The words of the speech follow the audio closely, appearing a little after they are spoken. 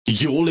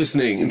You're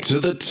listening to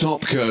the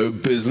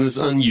Topco Business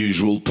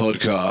Unusual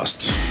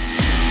podcast.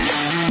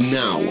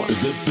 Now,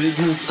 the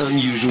Business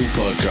Unusual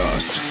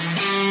podcast.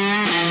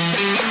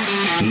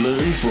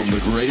 Learn from the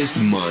greatest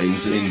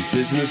minds in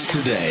business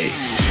today.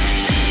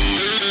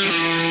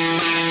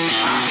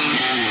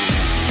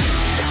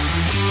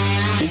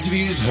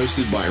 Interviews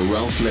hosted by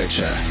Ralph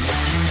Fletcher.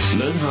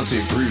 Learn how to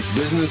improve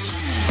business,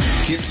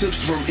 get tips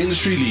from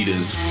industry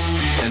leaders,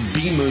 and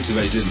be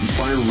motivated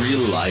by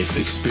real-life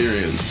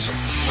experience.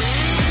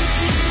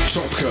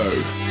 Topco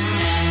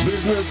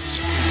Business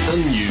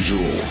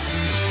Unusual.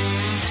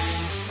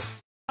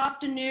 Good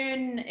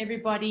afternoon,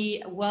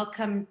 everybody.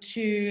 Welcome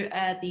to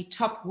the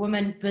Top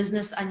Woman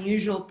Business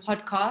Unusual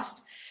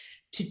podcast.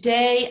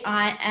 Today,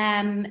 I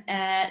am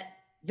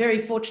very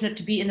fortunate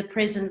to be in the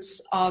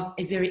presence of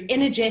a very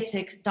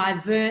energetic,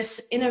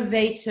 diverse,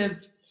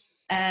 innovative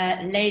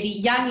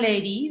young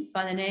lady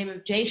by the name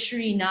of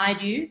Jayashree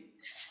Naidu.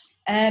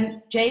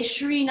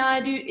 Jayashree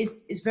Naidu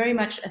is very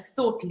much a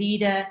thought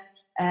leader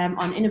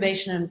on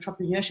innovation and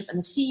entrepreneurship, and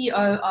the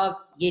CEO of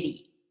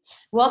Yeti.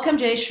 Welcome,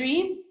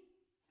 Jayashree.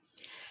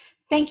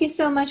 Thank you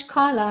so much,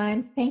 Carla,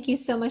 and thank you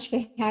so much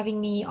for having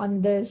me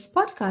on this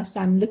podcast.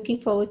 I'm looking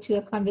forward to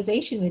a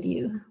conversation with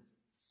you.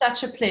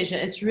 Such a pleasure.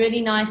 It's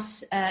really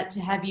nice to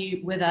have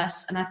you with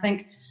us, and I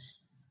think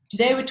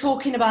today we're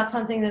talking about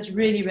something that's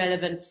really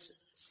relevant,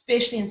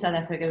 especially in South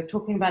Africa. We're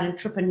talking about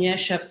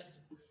entrepreneurship.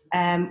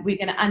 We're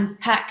going to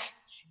unpack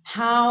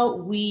how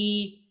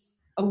we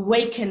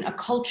awaken a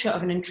culture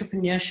of an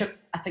entrepreneurship,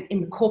 I think, in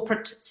the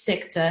corporate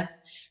sector,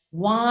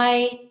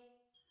 why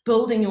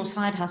building your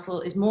side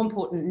hustle is more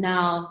important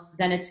now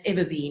than it's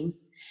ever been,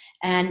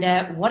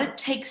 and what it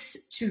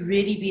takes to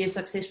really be a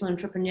successful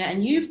entrepreneur.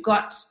 And you've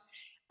got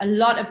a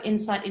lot of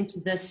insight into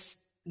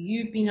this.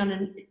 You've been on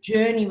a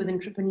journey with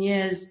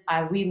entrepreneurs.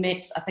 We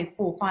met, I think,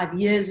 4 or 5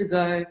 years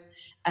ago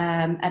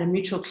at a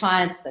mutual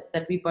client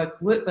that we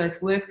both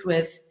worked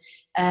with,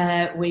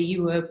 where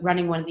you were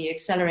running one of the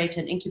accelerator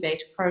and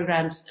incubator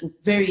programs, and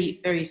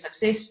very, very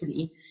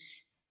successfully.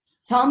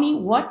 Tell me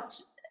my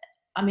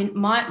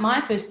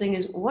first thing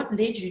is, what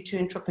led you to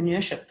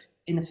entrepreneurship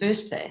in the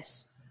first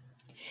place?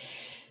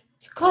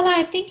 So, Carla,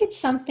 I think it's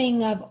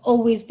something I've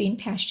always been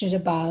passionate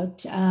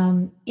about.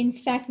 In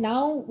fact,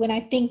 now when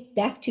I think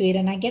back to it,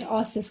 and I get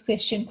asked this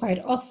question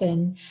quite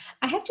often,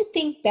 I have to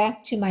think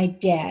back to my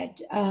dad.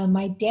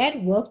 My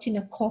dad worked in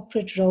a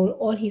corporate role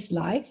all his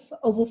life,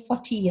 over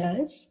 40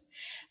 years.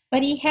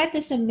 But he had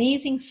this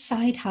amazing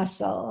side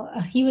hustle.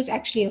 He was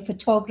actually a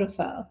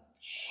photographer.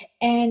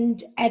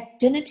 And at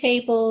dinner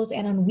tables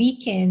and on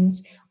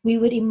weekends, we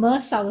would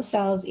immerse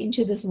ourselves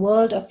into this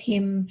world of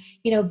him,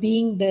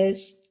 being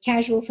this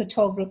casual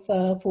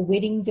photographer for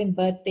weddings and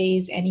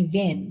birthdays and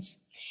events.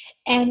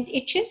 And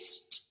it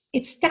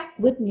stuck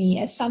with me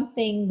as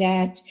something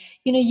that,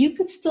 you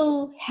could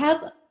still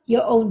have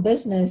your own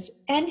business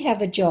and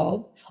have a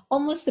job,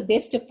 almost the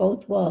best of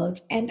both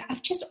worlds. And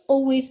I've just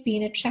always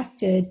been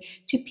attracted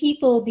to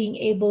people being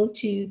able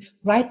to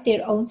write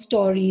their own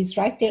stories,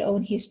 write their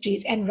own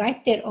histories, and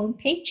write their own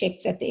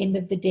paychecks at the end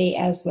of the day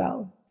as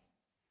well.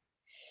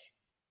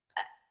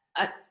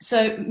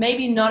 So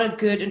maybe not a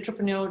good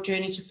entrepreneurial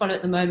journey to follow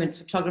at the moment,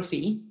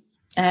 photography,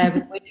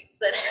 with weddings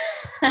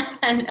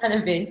and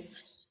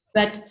events.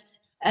 But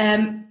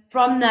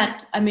from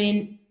that,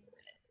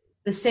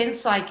 the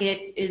sense I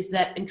get is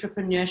that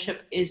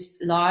entrepreneurship is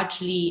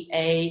largely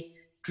a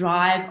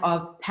drive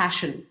of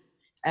passion.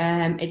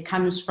 It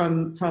comes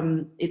from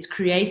it's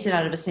created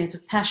out of a sense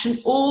of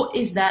passion, or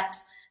is that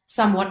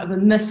somewhat of a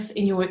myth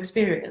in your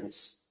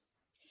experience?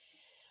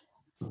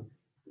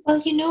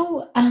 Well,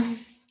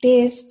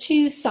 there's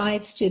two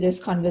sides to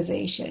this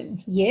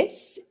conversation.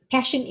 Yes,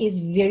 passion is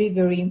very,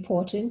 very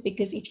important,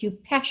 because if you're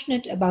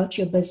passionate about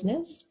your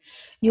business,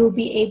 you'll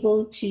be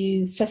able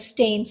to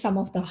sustain some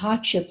of the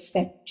hardships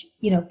that,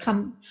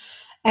 come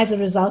as a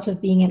result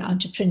of being an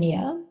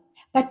entrepreneur.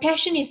 But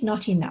passion is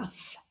not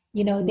enough.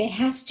 There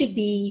has to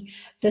be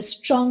the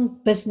strong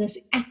business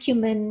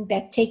acumen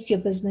that takes your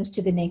business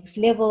to the next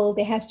level.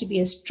 There has to be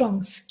a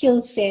strong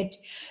skill set.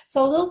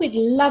 So although we'd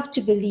love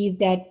to believe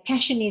that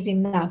passion is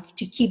enough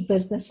to keep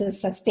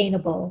businesses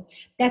sustainable,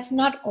 that's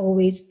not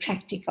always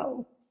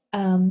practical.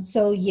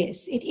 So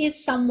yes, it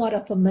is somewhat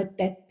of a myth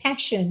that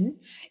passion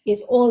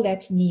is all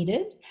that's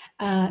needed.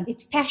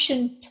 It's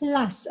passion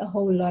plus a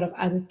whole lot of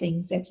other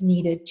things that's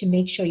needed to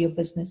make sure your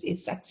business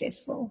is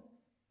successful.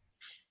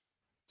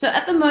 So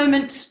at the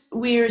moment,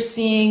 we're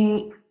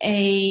seeing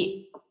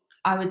I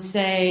would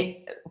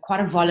say, quite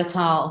a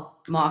volatile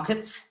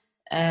market.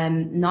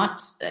 Globally,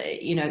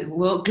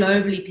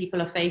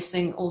 people are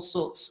facing all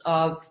sorts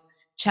of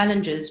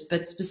challenges,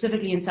 but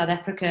specifically in South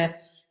Africa,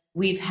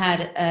 we've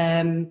had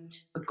a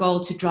goal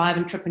to drive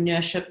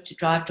entrepreneurship, to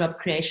drive job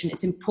creation.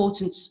 It's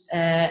important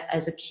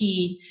as a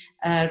key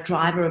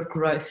driver of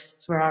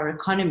growth for our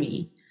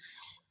economy.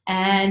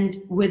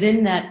 And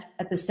within that,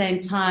 at the same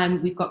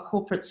time, we've got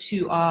corporates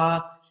who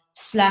are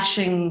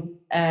slashing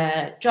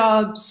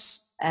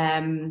jobs.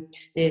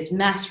 There's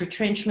mass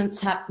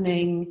retrenchments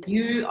happening.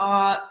 You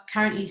are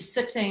currently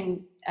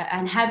sitting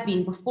and have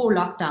been before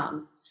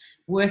lockdown,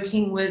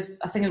 working with,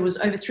 I think it was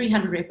over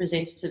 300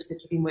 representatives that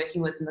you've been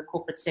working with in the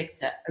corporate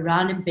sector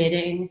around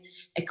embedding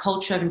a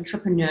culture of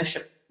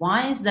entrepreneurship.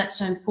 Why is that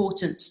so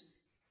important,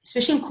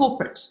 especially in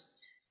corporate,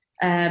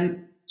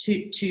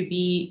 to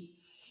be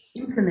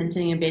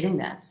implementing and embedding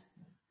that?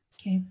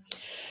 Okay.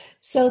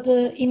 So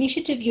the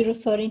initiative you're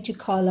referring to,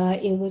 Carla,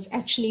 it was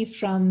actually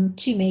from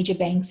two major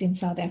banks in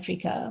South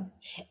Africa,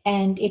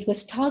 and it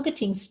was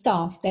targeting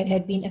staff that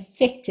had been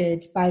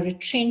affected by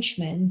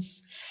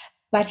retrenchments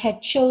but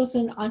had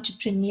chosen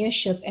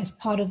entrepreneurship as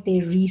part of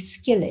their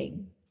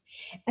reskilling.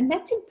 And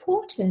that's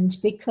important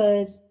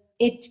because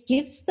it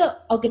gives the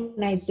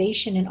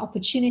organization an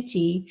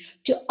opportunity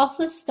to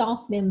offer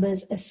staff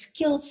members a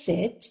skill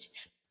set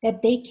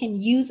that they can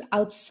use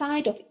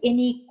outside of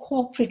any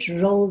corporate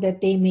role that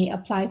they may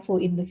apply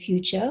for in the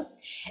future,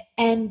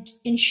 and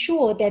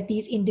ensure that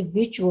these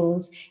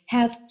individuals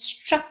have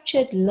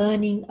structured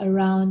learning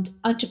around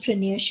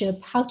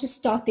entrepreneurship, how to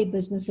start their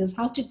businesses,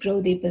 how to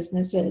grow their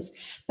businesses,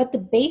 but the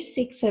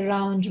basics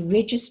around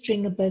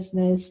registering a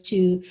business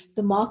to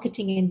the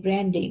marketing and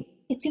branding.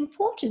 It's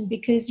important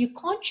because you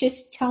can't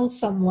just tell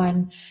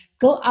someone,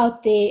 go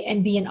out there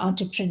and be an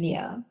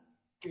entrepreneur.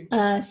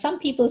 Some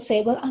people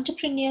say, well,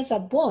 entrepreneurs are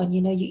born,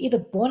 you're either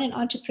born an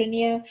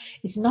entrepreneur,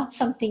 it's not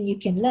something you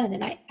can learn.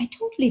 And I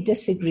totally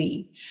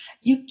disagree.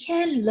 You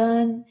can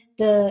learn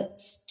the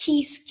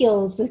key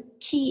skills, the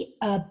key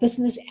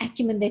business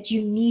acumen that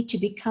you need to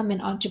become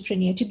an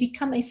entrepreneur, to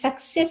become a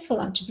successful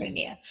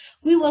entrepreneur.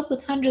 We work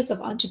with hundreds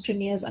of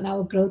entrepreneurs on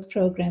our growth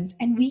programs,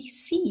 and we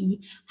see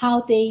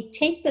how they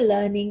take the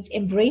learnings,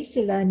 embrace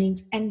the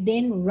learnings, and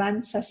then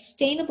run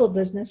sustainable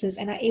businesses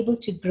and are able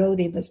to grow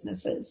their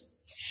businesses.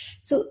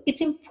 So it's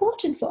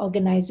important for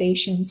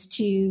organizations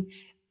to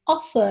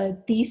offer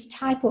these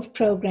type of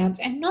programs,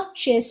 and not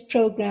just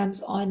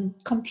programs on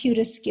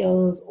computer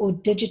skills or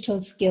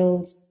digital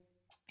skills.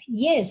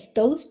 Yes,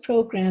 those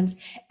programs,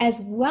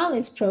 as well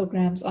as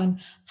programs on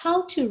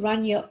how to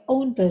run your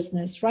own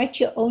business, write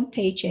your own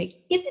paycheck,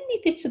 even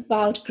if it's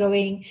about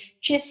growing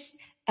just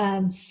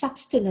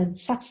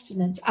subsistence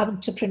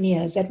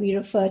entrepreneurs that we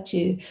refer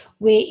to,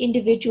 where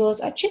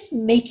individuals are just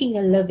making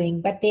a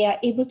living, but they are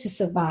able to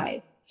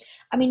survive.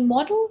 I mean,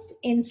 models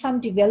in some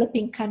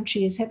developing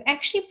countries have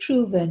actually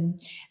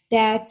proven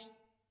that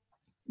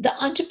the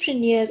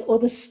entrepreneurs or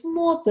the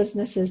small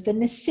businesses, the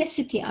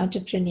necessity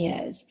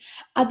entrepreneurs,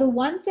 are the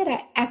ones that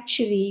are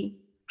actually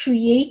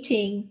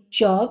creating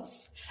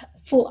jobs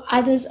for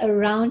others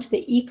around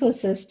the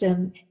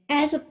ecosystem,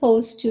 as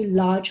opposed to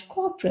large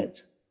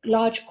corporates.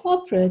 Large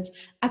corporates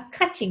are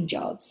cutting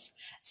jobs.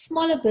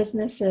 Smaller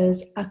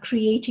businesses are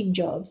creating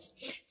jobs.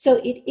 So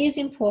it is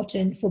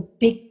important for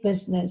big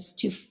business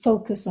to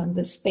focus on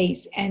this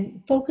space,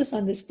 and focus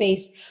on the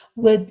space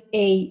with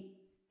a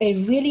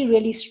really,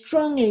 really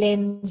strong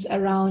lens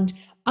around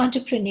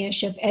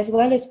entrepreneurship as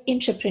well as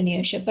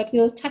intrapreneurship. But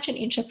we'll touch on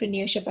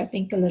intrapreneurship, I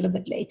think, a little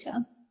bit later.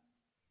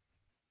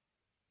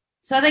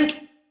 So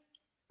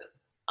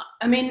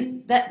I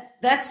mean,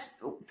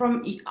 that's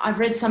from, I've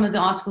read some of the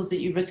articles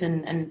that you've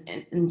written, and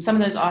in some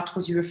of those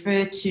articles you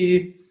refer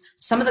to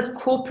some of the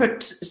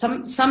corporate,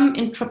 some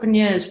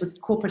entrepreneurs with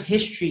corporate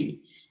history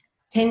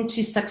tend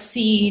to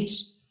succeed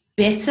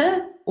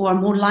better, or are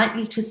more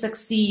likely to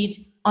succeed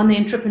on the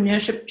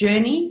entrepreneurship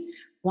journey.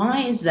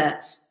 Why is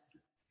that?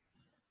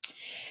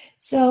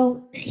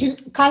 So,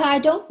 Carla, I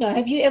don't know.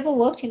 Have you ever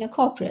worked in a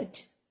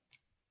corporate?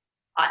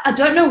 I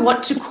don't know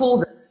what to call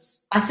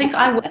this. I think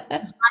I work in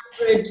a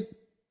hybrid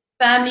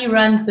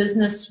family-run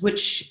business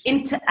which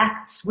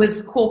interacts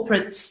with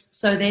corporates,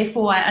 so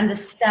therefore I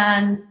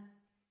understand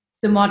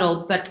the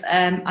model, but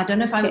I don't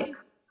know if I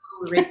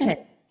would red tape.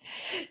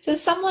 So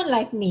someone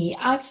like me,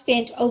 I've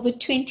spent over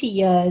 20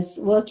 years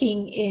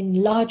working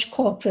in large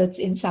corporates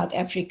in South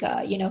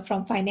Africa,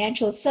 from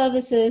financial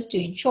services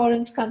to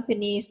insurance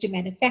companies to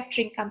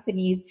manufacturing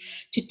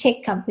companies to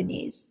tech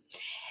companies.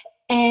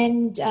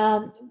 And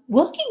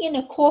working in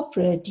a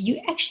corporate,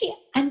 you actually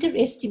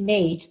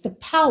underestimate the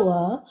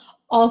power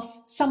of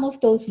some of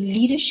those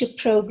leadership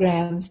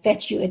programs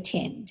that you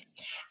attend.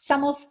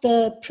 Some of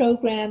the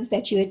programs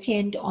that you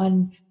attend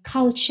on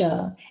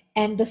culture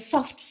and the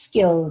soft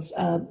skills,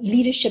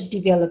 leadership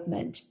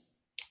development,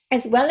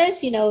 as well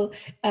as,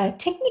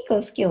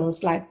 technical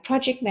skills like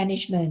project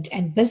management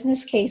and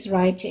business case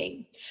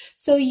writing.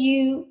 So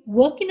you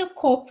work in a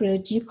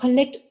corporate, you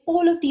collect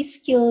all of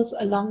these skills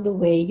along the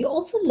way. You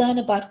also learn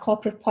about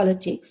corporate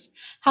politics,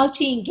 how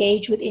to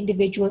engage with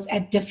individuals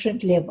at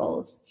different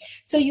levels.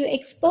 So you're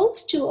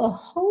exposed to a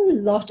whole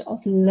lot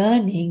of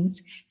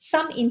learnings,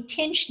 some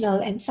intentional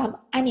and some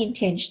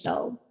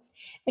unintentional.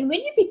 And when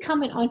you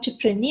become an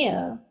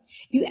entrepreneur,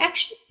 you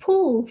actually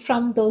pull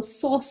from those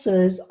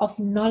sources of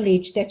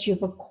knowledge that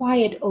you've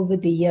acquired over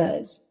the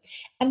years.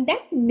 And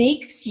that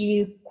makes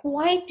you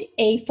quite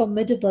a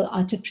formidable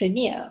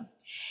entrepreneur.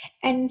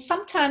 And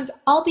sometimes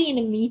I'll be in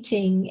a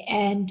meeting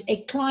and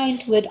a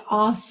client would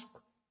ask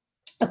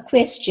a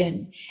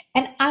question,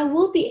 and I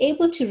will be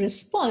able to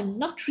respond,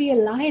 not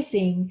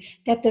realizing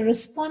that the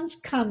response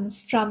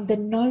comes from the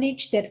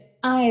knowledge that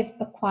I've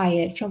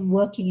acquired from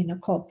working in a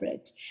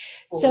corporate.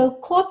 So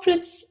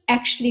corporates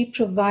actually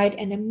provide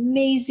an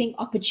amazing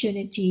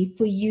opportunity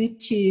for you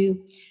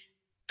to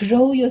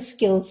grow your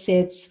skill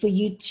sets, for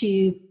you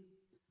to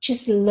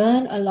just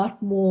learn a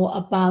lot more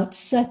about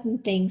certain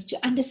things, to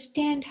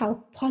understand how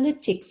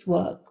politics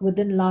work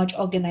within large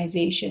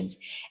organizations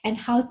and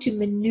how to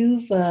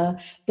maneuver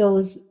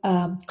those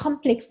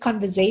complex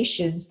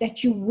conversations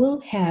that you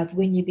will have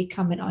when you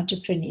become an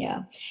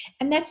entrepreneur.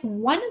 And that's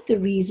one of the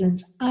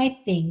reasons I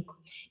think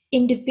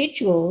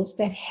individuals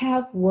that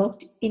have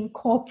worked in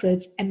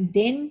corporates and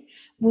then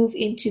move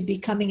into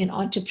becoming an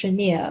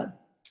entrepreneur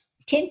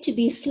tend to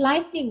be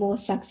slightly more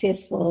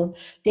successful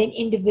than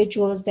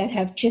individuals that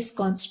have just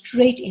gone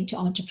straight into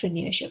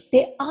entrepreneurship.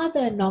 There are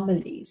the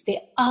anomalies.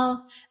 There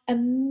are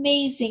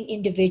amazing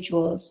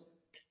individuals.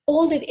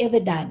 All they've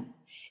ever done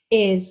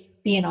is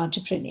be an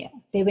entrepreneur.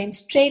 They went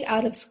straight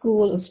out of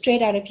school or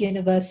straight out of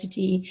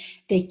university.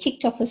 They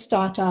kicked off a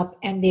startup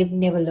and they've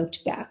never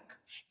looked back.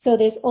 So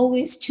there's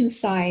always two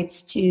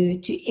sides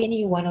to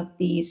any one of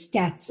these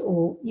stats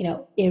or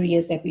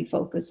areas that we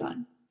focus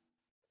on.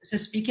 So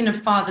speaking of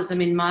fathers, I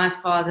mean, my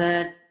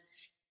father,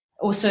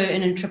 also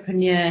an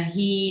entrepreneur,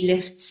 he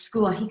left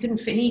school. He couldn't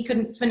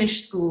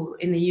finish school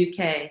in the UK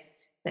at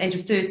the age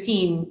of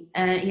 13,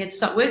 and he had to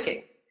start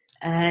working.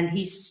 And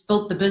he's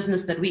built the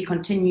business that we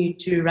continue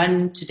to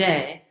run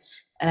today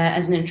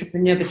as an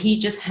entrepreneur. But he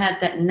just had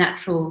that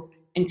natural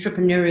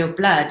entrepreneurial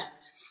blood.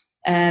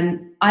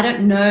 I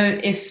don't know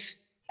if,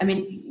 I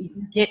mean,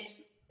 you get,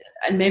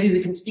 and maybe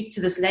we can speak to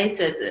this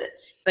later,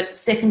 but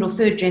second or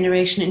third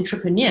generation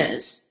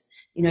entrepreneurs.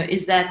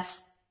 Is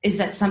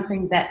that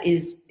something that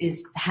is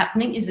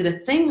happening? Is it a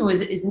thing, or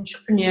is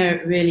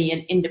entrepreneur really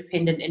an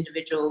independent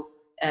individual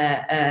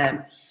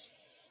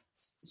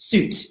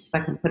suit, if I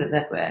can put it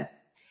that way?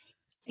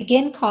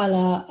 Again,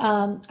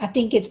 Carla, I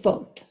think it's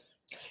both.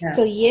 Yeah.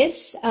 So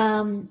yes,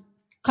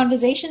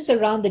 conversations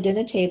around the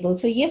dinner table.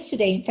 So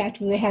yesterday, in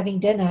fact, we were having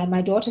dinner and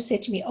my daughter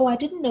said to me, "Oh, I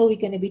didn't know we're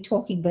going to be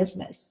talking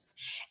business."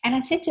 And I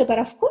said to her, "But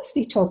of course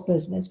we talk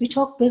business. We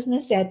talk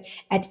business at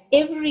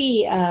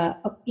every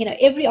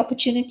every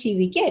opportunity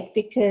we get,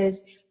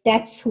 because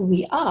that's who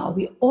we are.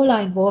 We all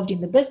are involved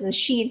in the business."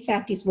 She, in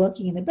fact, is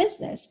working in the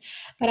business.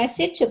 But I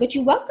said to her, "But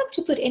you're welcome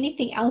to put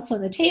anything else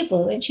on the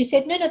table." And she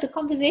said, no, the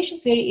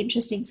conversation's very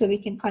interesting, so we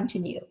can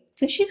continue.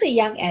 So she's a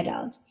young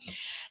adult.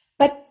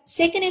 But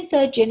second and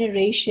third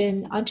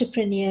generation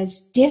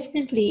entrepreneurs,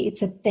 definitely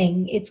it's a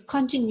thing. It's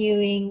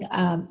continuing,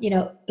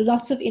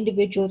 lots of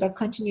individuals are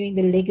continuing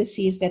the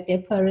legacies that their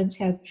parents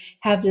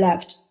have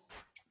left.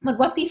 But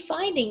what we're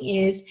finding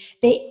is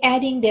they're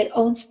adding their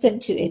own spin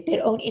to it,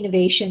 their own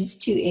innovations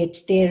to it.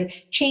 They're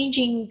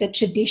changing the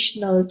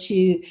traditional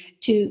to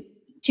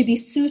be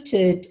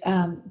suited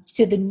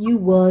to the new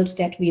world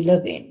that we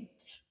live in.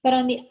 But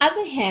on the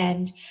other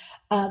hand,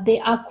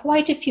 there are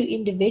quite a few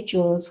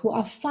individuals who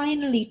are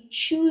finally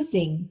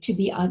choosing to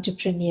be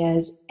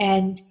entrepreneurs,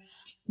 and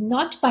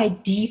not by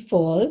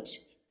default,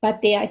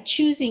 but they are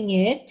choosing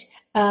it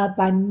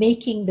by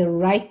making the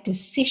right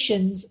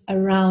decisions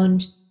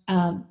around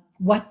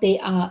what they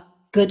are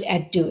good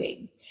at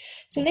doing.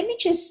 So let me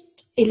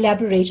just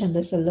elaborate on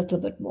this a little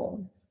bit more.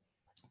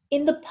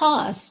 In the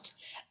past,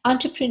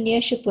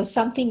 entrepreneurship was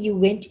something you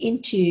went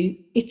into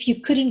if you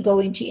couldn't go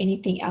into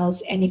anything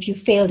else and if you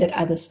failed at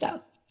other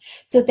stuff.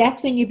 So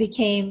that's when you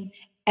became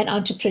an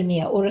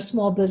entrepreneur or a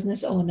small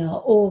business owner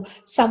or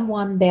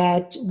someone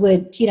that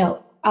would,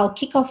 I'll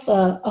kick off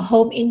a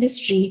home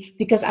industry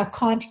because I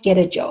can't get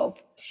a job.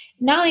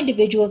 Now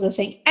individuals are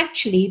saying,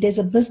 actually, there's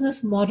a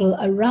business model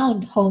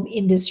around home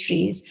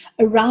industries,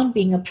 around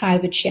being a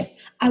private chef.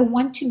 I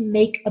want to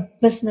make a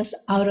business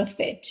out of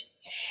it.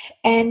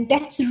 And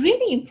that's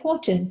really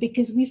important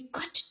because we've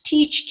got to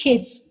teach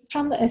kids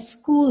from a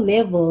school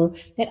level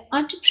that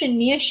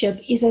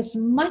entrepreneurship is as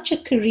much a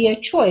career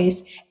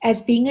choice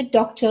as being a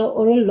doctor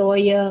or a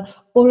lawyer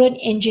or an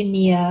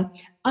engineer.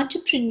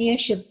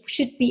 Entrepreneurship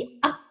should be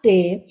up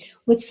there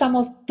with some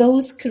of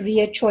those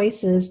career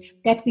choices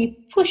that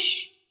we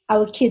push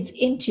our kids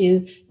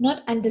into,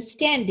 not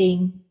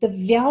understanding the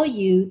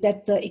value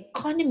that the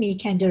economy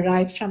can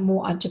derive from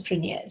more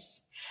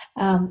entrepreneurs.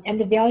 And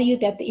the value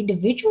that the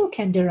individual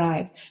can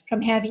derive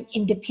from having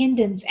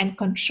independence and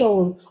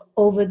control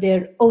over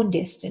their own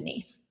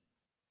destiny.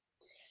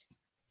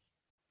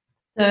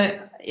 So,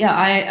 yeah,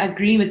 I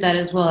agree with that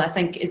as well. I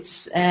think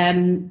it's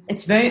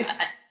very,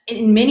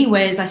 in many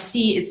ways, I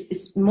see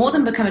it's more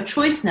than become a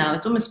choice now.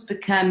 It's almost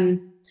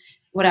become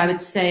what I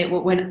would say,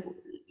 when,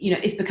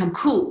 it's become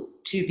cool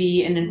to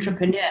be an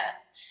entrepreneur.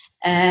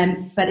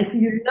 But if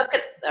you look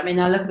at, I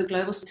look at the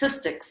global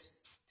statistics,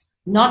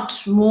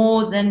 not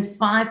more than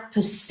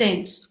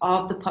 5%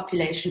 of the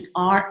population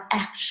are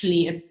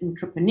actually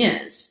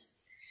entrepreneurs.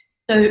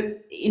 So,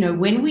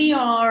 when we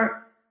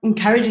are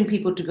encouraging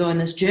people to go on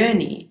this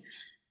journey,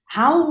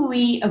 how are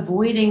we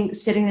avoiding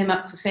setting them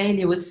up for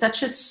failure with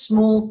such a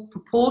small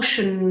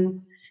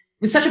proportion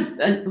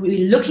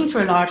we're looking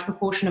for a large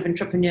proportion of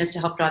entrepreneurs to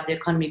help drive the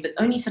economy, but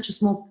only such a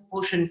small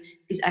proportion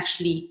is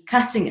actually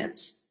cutting it.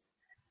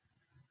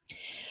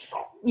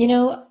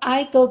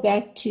 I go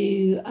back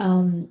to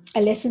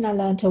a lesson I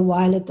learned a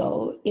while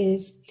ago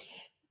is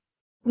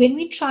when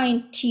we try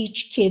and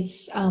teach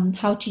kids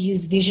how to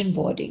use vision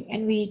boarding,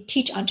 and we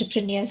teach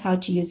entrepreneurs how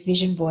to use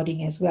vision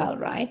boarding as well,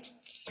 right?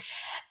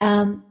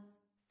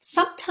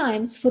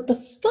 Sometimes for the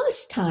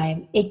first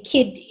time, a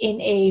kid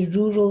in a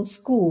rural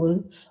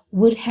school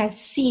would have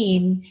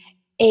seen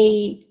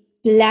a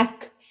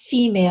Black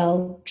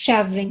female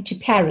traveling to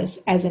Paris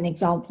as an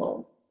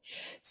example.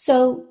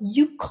 So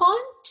you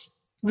can't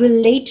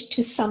relate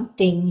to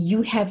something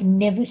you have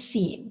never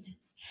seen.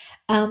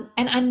 And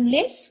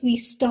unless we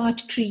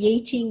start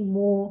creating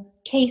more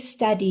case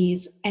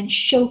studies and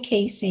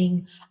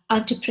showcasing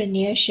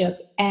entrepreneurship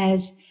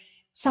as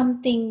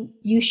something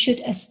you should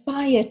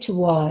aspire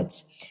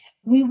towards,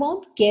 we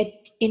won't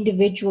get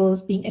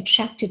individuals being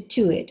attracted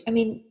to it. I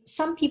mean,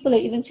 some people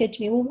have even said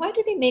to me, well, why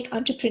do they make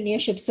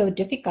entrepreneurship so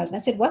difficult? And I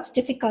said, what's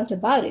difficult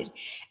about it?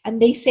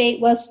 And they say,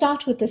 well,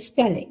 start with the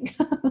spelling.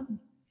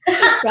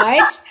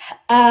 Right?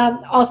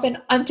 Of an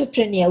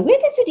entrepreneur. Where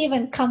does it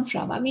even come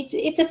from? I mean,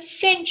 it's a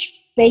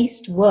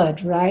French-based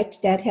word, right?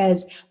 That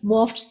has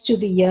morphed through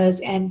the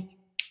years, and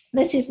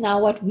this is now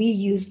what we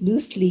use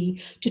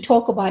loosely to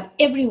talk about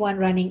everyone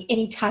running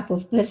any type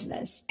of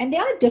business. And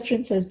there are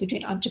differences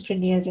between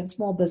entrepreneurs and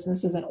small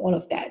businesses and all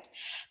of that.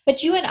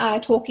 But you and I are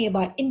talking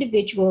about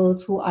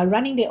individuals who are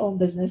running their own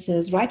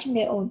businesses, writing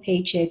their own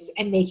paychecks,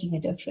 and making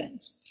a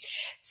difference.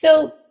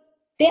 So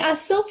there are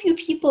so few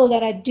people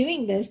that are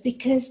doing this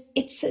because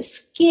it's a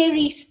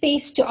scary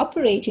space to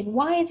operate in.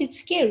 Why is it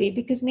scary?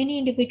 Because many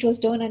individuals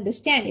don't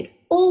understand it.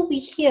 All we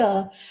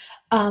hear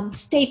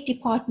state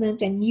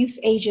departments and news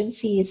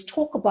agencies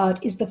talk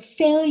about is the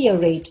failure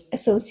rate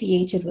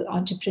associated with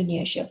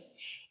entrepreneurship.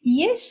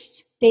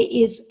 Yes, there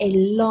is a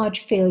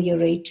large failure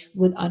rate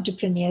with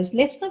entrepreneurs.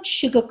 Let's not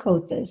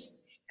sugarcoat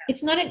this.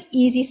 It's not an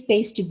easy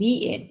space to be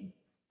in.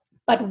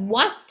 But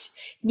what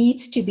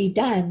needs to be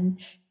done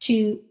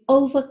to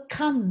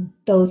overcome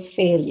those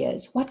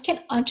failures? What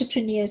can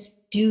entrepreneurs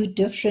do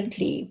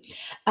differently?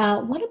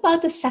 What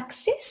about the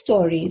success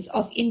stories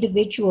of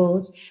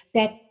individuals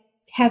that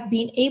have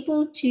been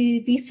able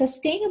to be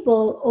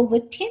sustainable over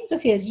tens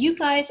of years? You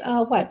guys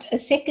are what? A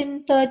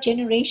second, third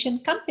generation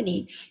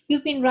company.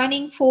 You've been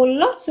running for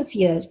lots of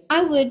years.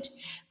 I would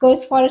go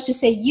as far as to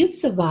say you've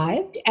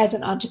survived as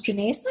an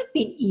entrepreneur. It's not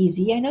been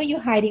easy. I know you're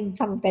hiding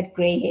some of that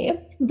gray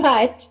hair,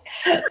 but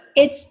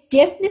it's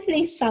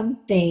definitely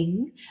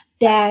something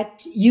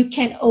that you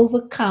can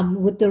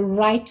overcome with the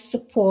right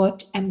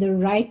support and the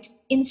right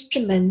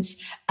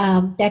instruments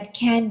that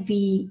can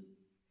be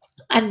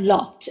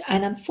unlocked.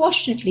 And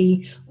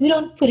unfortunately, we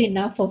don't put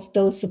enough of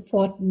those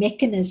support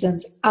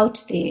mechanisms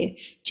out there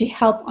to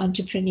help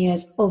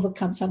entrepreneurs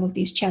overcome some of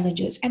these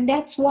challenges. And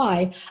that's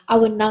why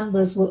our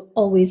numbers will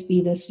always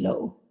be this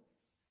low.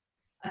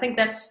 I think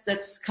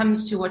that's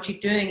comes to what you're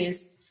doing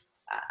is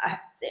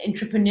the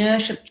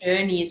entrepreneurship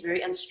journey is very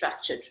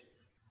unstructured,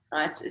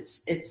 right?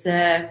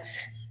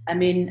 I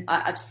mean,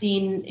 I've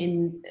seen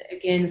in,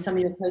 again, some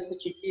of your posts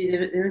that you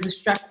do, there is a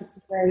structured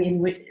way in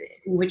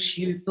which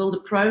you build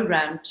a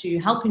program to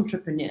help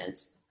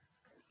entrepreneurs.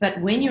 But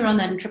when you're on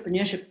that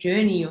entrepreneurship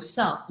journey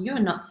yourself, you are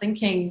not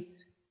thinking,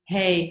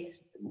 hey,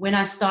 when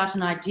I start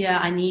an idea,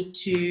 I need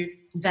to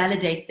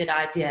validate that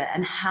idea.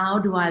 And how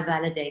do I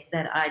validate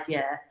that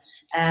idea?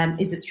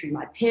 Is it through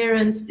my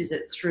parents? Is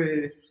it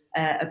through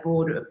a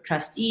board of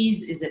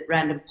trustees? Is it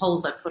random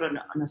polls I put on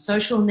a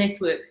social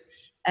network?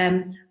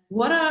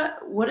 What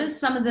are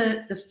some of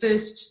the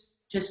first,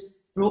 just,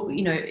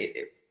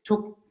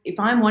 if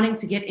I'm wanting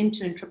to get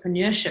into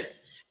entrepreneurship,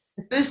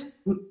 the first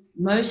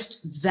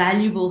most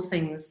valuable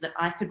things that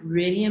I could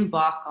really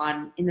embark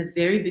on in the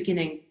very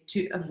beginning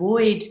to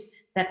avoid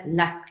that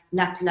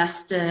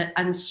lackluster,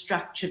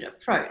 unstructured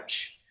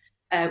approach,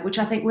 which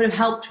I think would have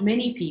helped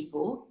many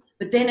people.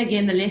 But then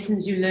again, the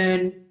lessons you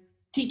learn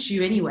teach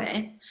you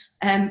anyway.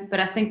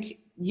 But I think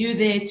you're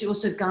there to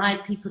also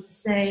guide people to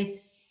say,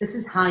 this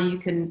is how you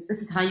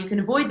can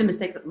avoid the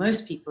mistakes that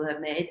most people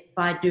have made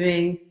by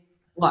doing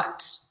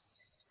what?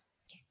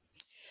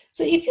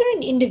 So if you're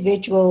an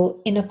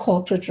individual in a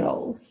corporate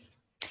role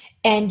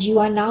and you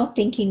are now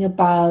thinking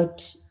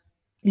about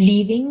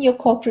leaving your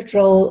corporate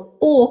role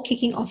or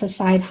kicking off a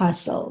side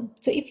hustle.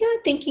 So if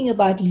you're thinking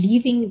about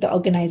leaving the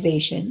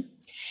organization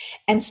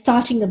and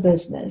starting a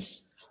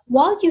business,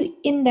 while you're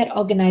in that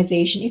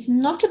organization, it's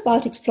not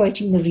about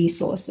exploiting the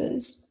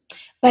resources,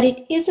 but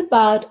it is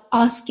about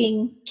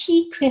asking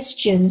key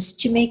questions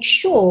to make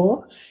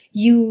sure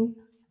you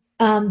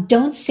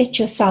don't set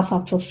yourself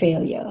up for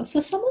failure.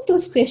 So some of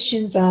those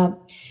questions are,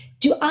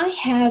 do I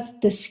have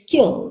the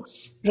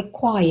skills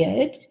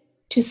required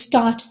to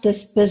start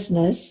this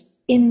business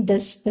in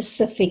this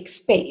specific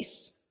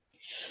space?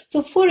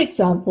 So for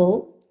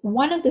example,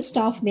 one of the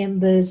staff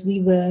members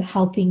we were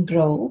helping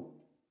grow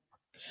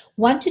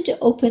wanted to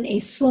open a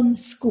swim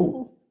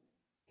school,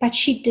 but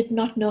she did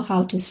not know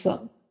how to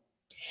swim.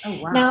 Oh,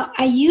 wow. Now,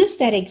 I use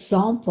that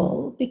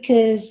example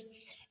because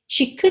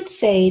she could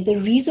say the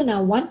reason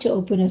I want to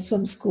open a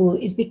swim school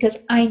is because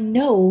I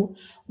know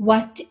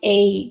what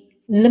a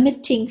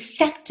limiting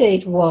factor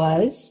it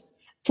was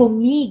for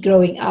me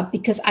growing up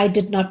because I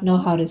did not know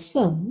how to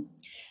swim.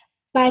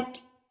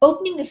 But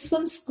opening a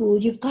swim school,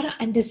 you've got to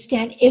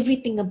understand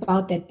everything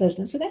about that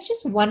business. So that's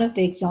just one of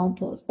the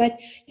examples. But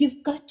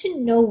you've got to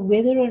know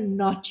whether or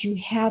not you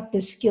have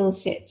the skill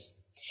sets.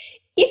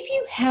 If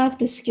you have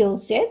the skill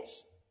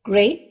sets,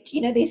 great.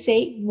 They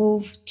say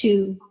move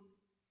to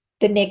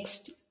the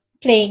next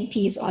playing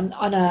piece on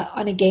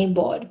a game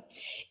board.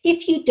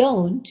 If you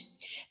don't,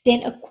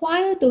 then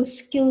acquire those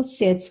skill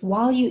sets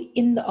while you're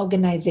in the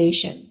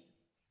organization.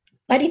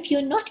 But if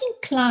you're not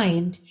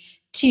inclined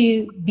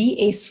to be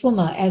a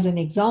swimmer, as an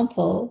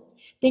example,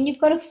 then you've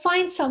got to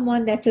find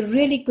someone that's a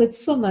really good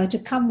swimmer to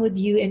come with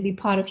you and be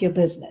part of your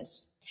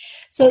business.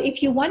 So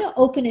if you want to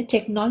open a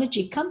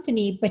technology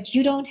company, but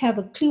you don't have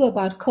a clue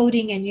about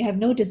coding and you have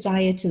no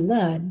desire to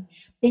learn,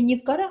 then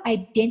you've got to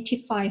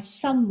identify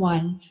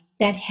someone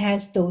that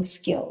has those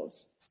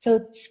skills.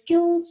 So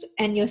skills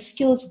and your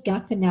skills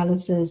gap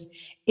analysis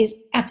is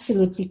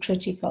absolutely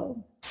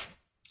critical.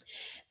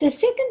 The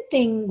second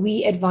thing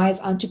we advise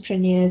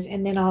entrepreneurs,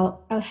 and then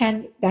I'll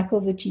hand back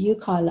over to you,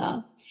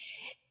 Carla,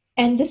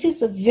 and this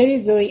is a very,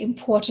 very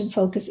important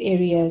focus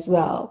area as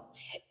well,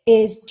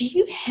 is do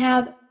you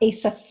have a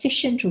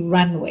sufficient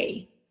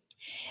runway?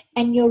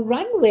 And your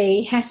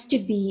runway has to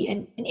be,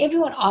 and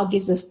everyone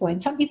argues this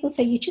point. Some people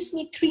say you just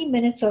need 3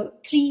 months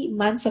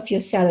of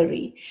your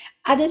salary.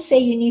 Others say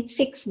you need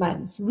 6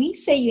 months. We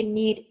say you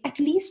need at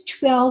least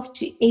 12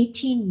 to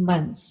 18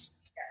 months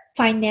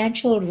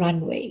financial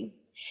runway.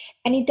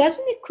 And it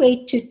doesn't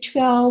equate to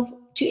 12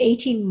 to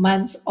 18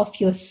 months of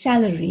your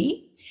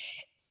salary.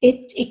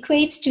 It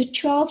equates to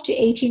 12 to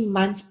 18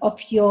 months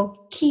of your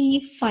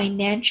key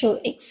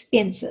financial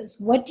expenses.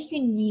 What do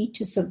you need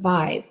to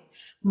survive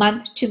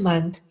month to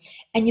month?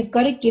 And you've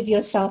got to give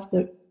yourself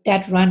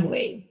that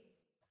runway.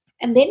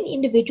 And then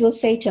individuals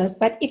say to us,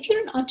 but if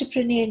you're an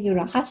entrepreneur and you're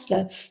a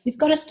hustler, you've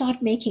got to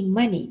start making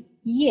money.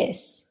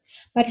 Yes,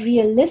 but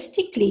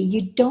realistically,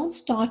 you don't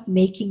start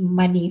making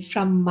money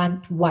from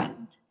month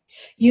one.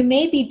 You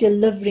may be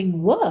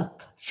delivering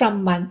work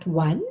from month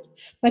one,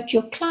 but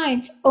your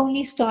clients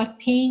only start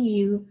paying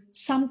you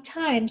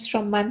sometimes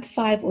from month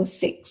 5 or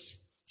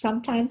 6,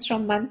 sometimes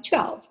from month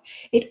 12.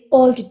 It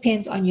all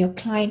depends on your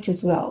client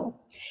as well.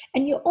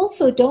 And you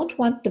also don't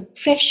want the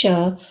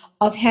pressure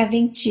of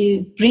having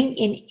to bring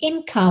in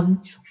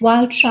income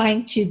while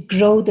trying to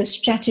grow the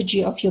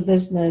strategy of your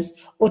business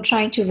or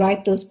trying to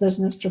write those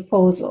business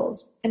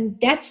proposals. And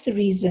that's the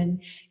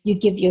reason you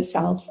give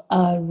yourself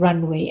a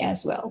runway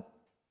as well.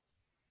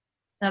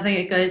 I think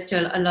it goes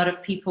to a lot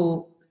of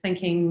people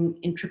thinking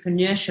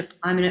entrepreneurship,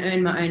 I'm going to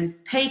earn my own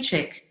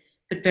paycheck,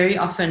 but very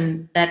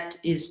often that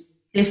is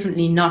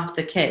definitely not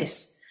the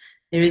case.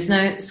 There is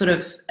no sort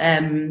of,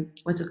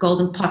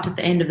 golden pot at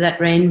the end of that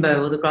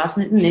rainbow, or the grass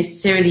isn't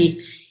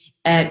necessarily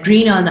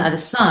greener on the other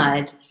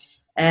side.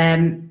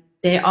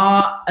 There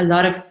are a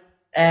lot of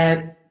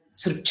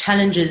sort of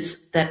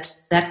challenges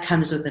that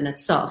comes within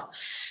itself.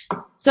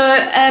 So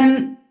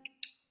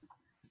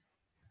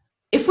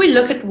if we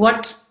look at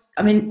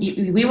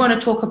we want to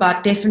talk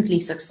about definitely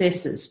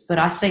successes, but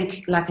I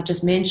think, like I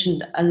just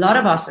mentioned, a lot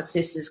of our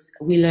successes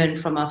we learn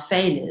from our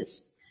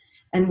failures.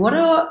 And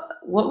what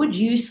would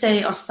you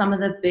say are some of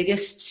the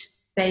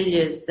biggest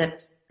failures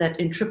that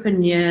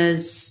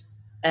entrepreneurs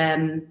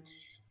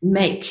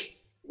make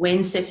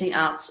when setting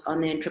out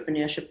on their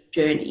entrepreneurship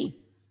journey?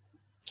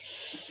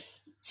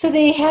 So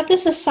they have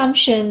this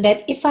assumption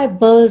that if I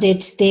build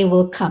it, they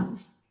will come.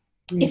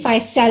 If I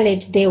sell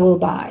it, they will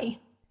buy.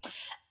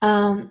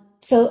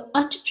 So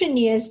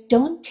entrepreneurs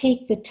don't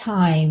take the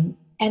time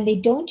and they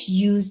don't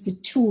use the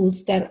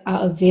tools that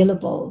are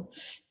available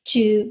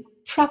to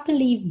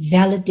properly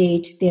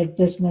validate their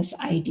business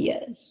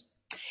ideas.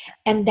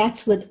 And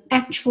that's with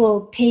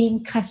actual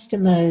paying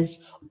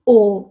customers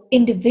or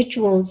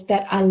individuals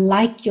that are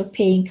like your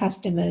paying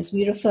customers.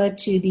 We refer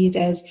to these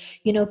as,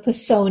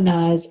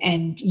 personas,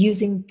 and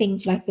using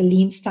things like the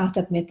lean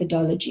startup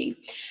methodology.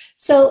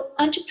 So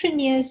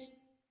entrepreneurs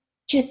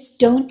just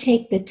don't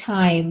take the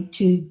time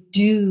to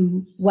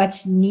do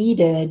what's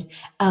needed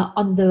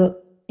on the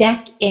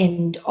back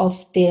end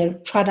of their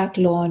product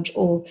launch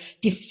or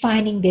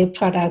defining their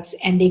products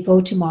and their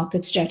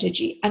go-to-market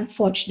strategy,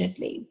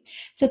 unfortunately.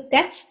 So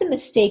that's the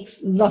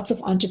mistakes lots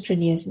of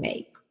entrepreneurs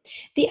make.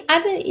 The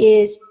other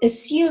is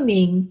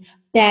assuming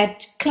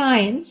that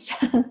clients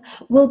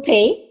will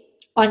pay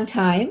on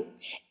time,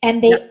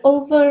 and they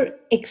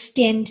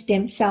overextend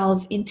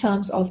themselves in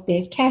terms of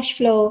their cash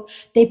flow.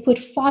 They put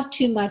far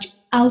too much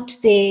out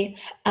there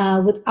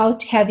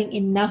without having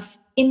enough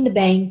in the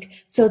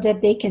bank so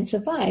that they can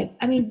survive.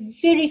 I mean,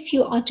 very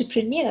few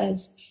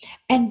entrepreneurs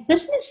and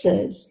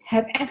businesses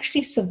have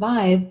actually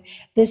survived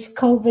this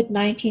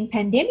COVID-19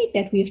 pandemic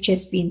that we've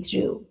just been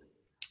through.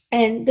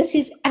 And this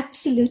is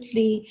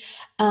absolutely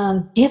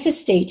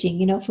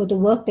devastating, for the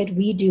work that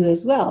we do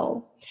as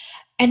well.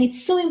 And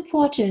it's so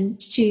important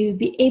to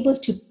be able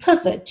to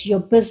pivot your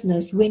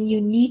business when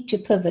you need to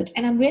pivot.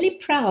 And I'm really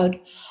proud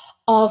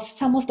of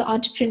some of the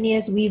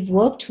entrepreneurs we've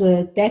worked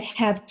with that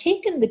have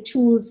taken the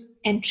tools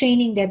and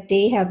training that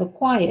they have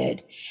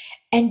acquired.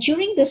 And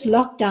during this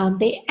lockdown,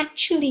 they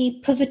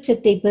actually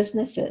pivoted their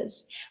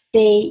businesses.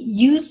 They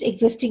used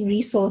existing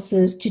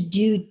resources to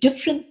do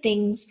different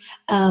things,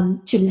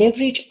 to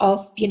leverage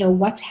off,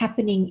 what's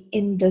happening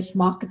in this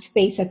market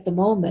space at the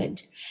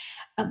moment.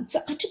 So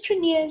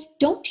entrepreneurs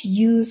don't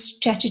use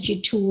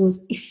strategy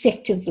tools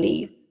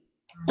effectively.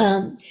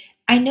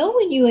 I know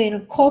when you were in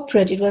a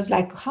corporate, it was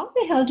like, how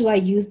the hell do I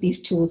use these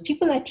tools?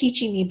 People are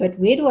teaching me, but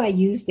where do I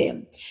use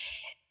them?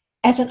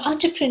 As an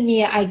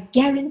entrepreneur, I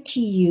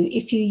guarantee you,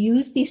 if you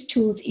use these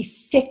tools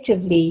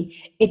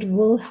effectively, it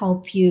will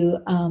help you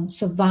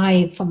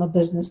survive from a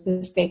business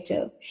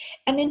perspective.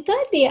 And then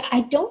thirdly,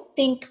 I don't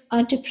think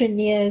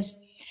entrepreneurs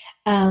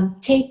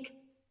take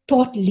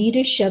thought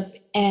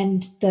leadership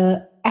and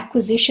the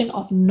acquisition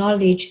of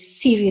knowledge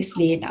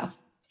seriously enough.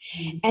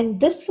 And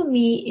this for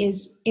me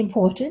is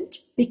important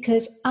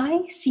because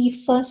I see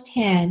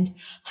firsthand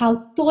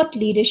how thought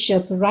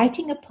leadership,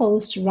 writing a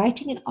post,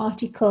 writing an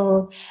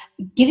article,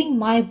 giving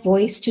my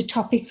voice to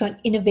topics on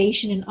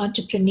innovation and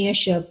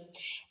entrepreneurship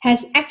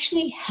has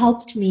actually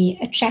helped me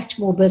attract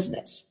more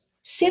business.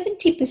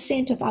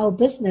 70% of our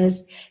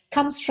business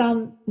comes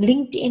from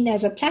LinkedIn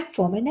as a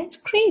platform, and that's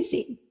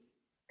crazy.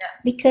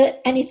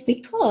 It's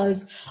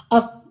because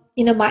of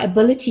my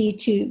ability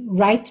to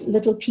write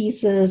little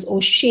pieces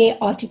or share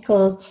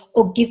articles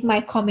or give my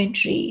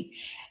commentary.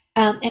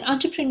 And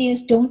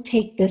entrepreneurs don't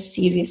take this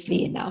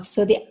seriously enough.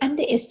 So they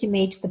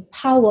underestimate the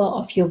power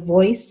of your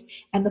voice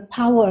and the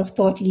power of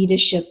thought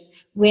leadership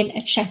when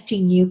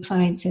attracting new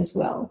clients as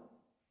well.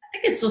 I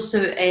think it's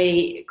also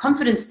a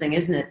confidence thing,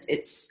 isn't it?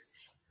 It's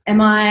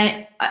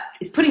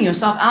putting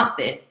yourself out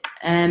there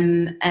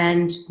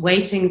and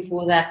waiting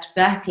for that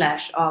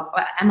backlash of,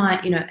 am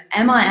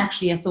I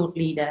actually a thought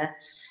leader?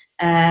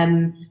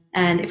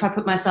 And if I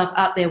put myself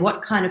out there,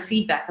 what kind of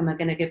feedback am I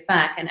going to get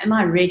back? And am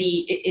I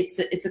ready?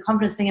 It's a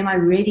confidence thing. Am I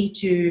ready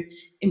to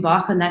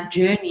embark on that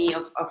journey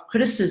of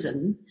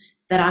criticism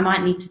that I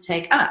might need to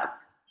take up?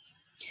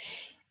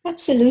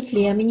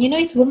 Absolutely. I mean,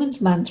 it's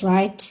Women's Month,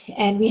 right?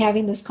 And we're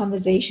having this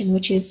conversation,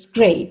 which is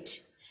great.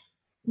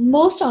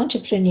 Most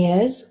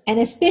entrepreneurs, and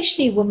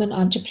especially women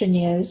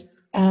entrepreneurs,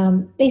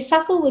 they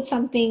suffer with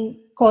something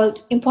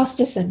called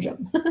imposter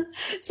syndrome.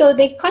 So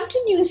they're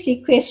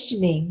continuously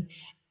questioning,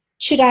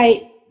 should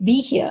I be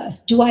here?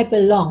 Do I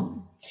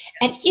belong?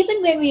 And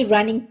even when we're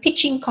running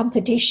pitching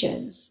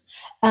competitions,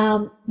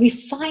 we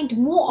find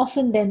more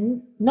often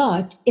than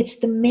not, it's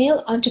the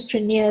male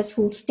entrepreneurs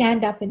who'll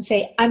stand up and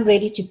say, I'm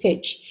ready to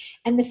pitch.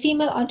 And the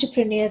female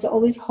entrepreneurs are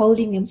always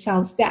holding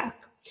themselves back.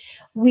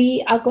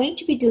 We are going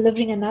to be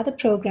delivering another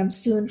program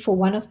soon for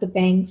one of the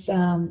banks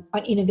on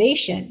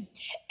innovation.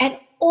 And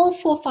all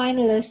 4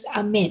 finalists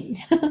are men,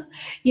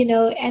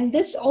 and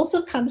this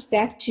also comes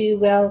back to,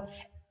 well,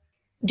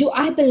 do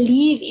I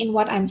believe in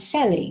what I'm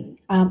selling?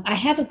 I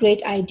have a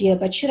great idea,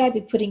 but should I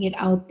be putting it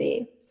out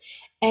there?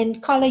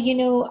 And Carla,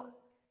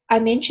 I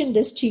mentioned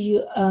this to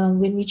you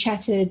when we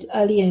chatted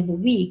earlier in the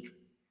week,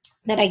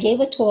 that I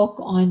gave a talk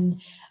on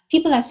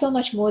people are so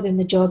much more than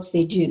the jobs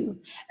they do.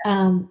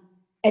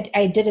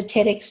 I did a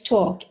TEDx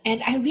talk,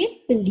 and I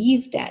really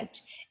believe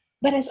that.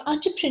 But as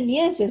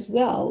entrepreneurs as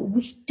well,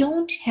 we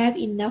don't have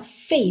enough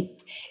faith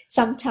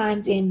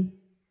sometimes in,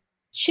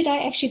 should I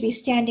actually be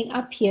standing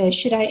up here?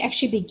 Should I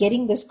actually be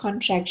getting this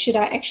contract? Should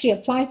I actually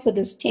apply for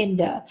this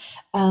tender?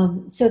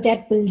 So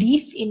that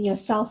belief in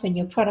yourself and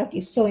your product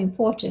is so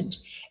important.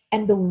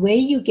 And the way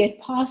you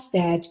get past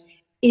that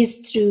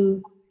is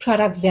through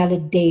product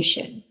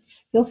validation.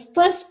 Your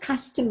first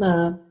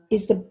customer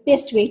is the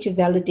best way to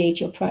validate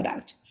your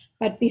product.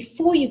 But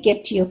before you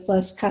get to your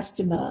first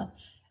customer,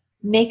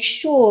 make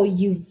sure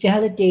you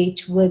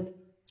validate with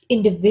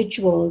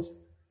individuals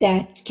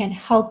that can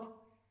help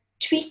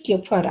tweak your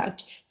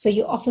product so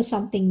you offer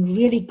something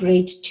really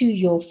great to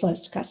your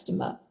first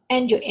customer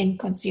and your end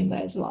consumer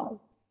as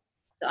well.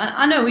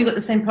 I know we've got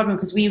the same problem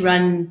because we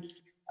run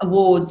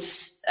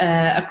awards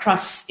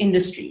across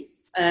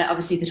industries.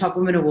 Obviously, the Top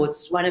Women Awards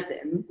is one of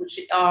them, which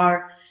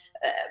are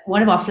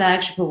one of our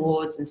flagship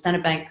awards, and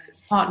Standard Bank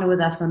partner with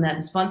us on that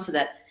and sponsor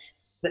that.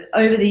 But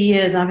over the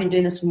years, I've been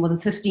doing this for more than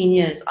 15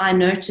 years, I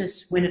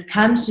notice when it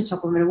comes to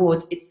Top Women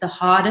Awards, it's the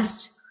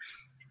hardest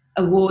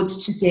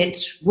awards to get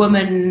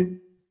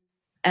women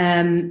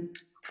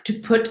to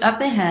put up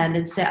their hand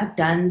and say, I've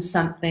done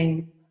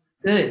something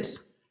good,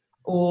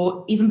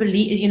 or even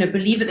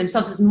believe it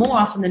themselves. It's more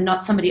often than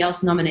not somebody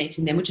else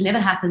nominating them, which never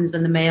happens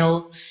in the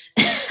male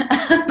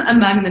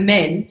among the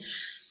men.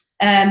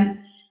 And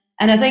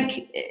I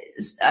think,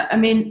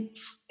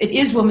 it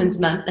is Women's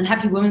Month, and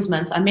Happy Women's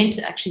Month. I meant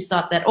to actually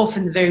start that off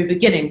in the very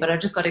beginning, but I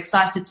just got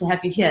excited to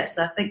have you here.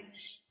 So I think,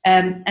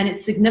 and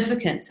it's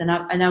significant. And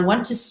I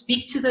want to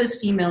speak to those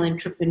female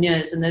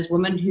entrepreneurs and those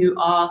women who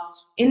are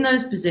in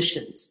those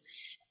positions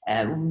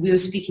We were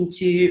speaking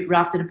to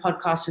Ralph, did a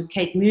podcast with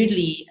Kate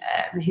Moodley,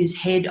 who's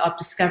head of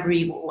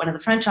Discovery, one of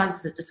the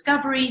franchises at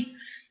Discovery.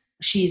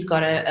 She's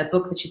got a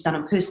book that she's done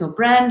on personal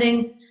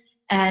branding,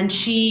 and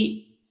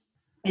she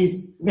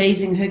is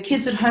raising her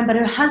kids at home, but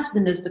her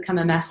husband has become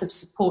a massive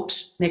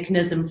support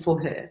mechanism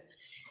for her.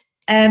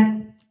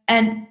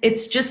 And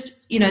it's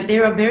just,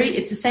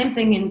 it's the same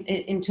thing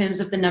in terms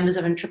of the numbers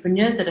of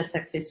entrepreneurs that are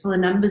successful, the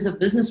numbers of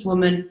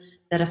businesswomen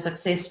that are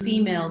successful,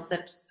 females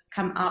that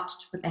come out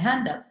to put their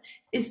hand up.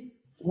 Is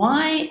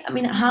why,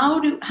 how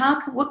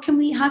can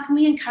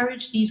we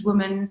encourage these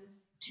women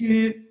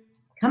to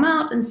come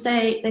out and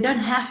say they don't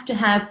have to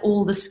have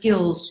all the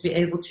skills to be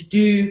able to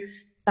do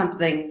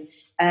something?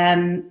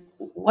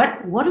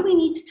 What do we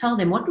need to tell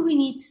them?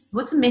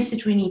 What's the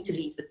message we need to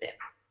leave with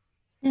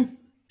them?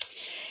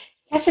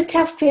 That's a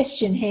tough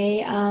question,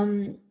 hey.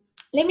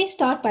 Let me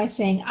start by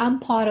saying I'm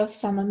part of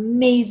some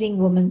amazing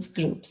women's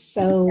groups.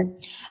 So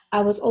I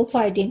was also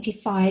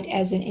identified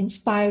as an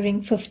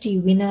Inspiring 50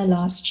 winner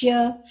last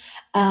year,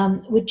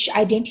 which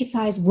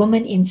identifies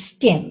women in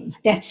STEM.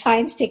 That's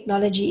science,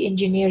 technology,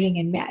 engineering,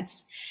 and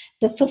maths.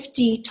 The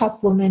 50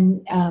 top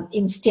women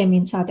in STEM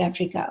in South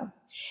Africa.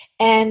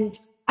 And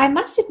I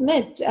must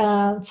admit,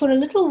 for a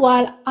little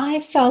while, I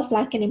felt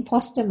like an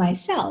imposter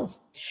myself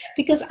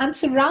because I'm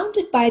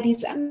surrounded by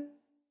these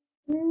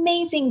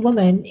amazing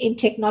women in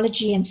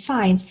technology and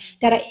science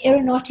that are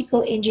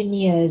aeronautical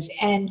engineers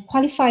and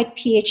qualified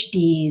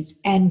PhDs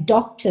and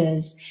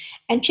doctors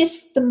and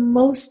just the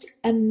most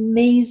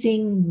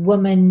amazing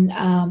women,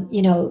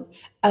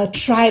 a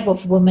tribe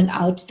of women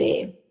out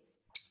there.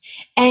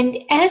 And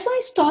as I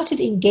started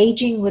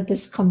engaging with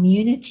this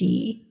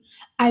community,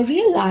 I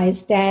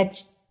realized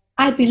that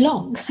I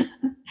belong.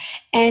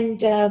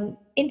 And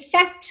in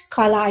fact,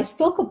 Carla, I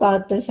spoke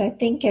about this, I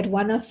think, at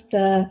one of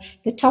the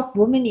top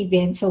women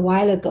events a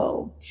while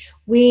ago,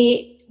 where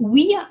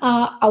we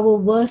are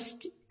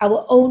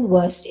our own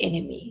worst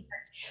enemy,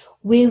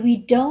 where we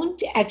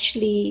don't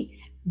actually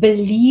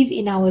believe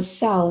in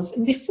ourselves.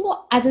 And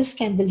before others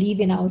can believe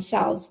in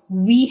ourselves,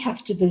 we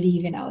have to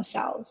believe in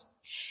ourselves.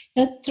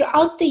 Now,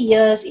 throughout the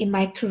years in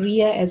my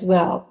career as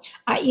well,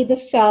 I either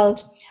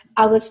felt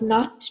I was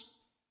not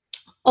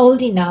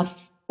old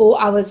enough, or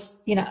I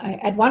was,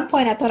 at one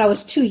point I thought I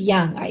was too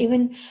young. I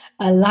even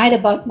lied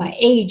about my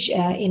age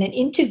in an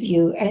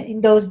interview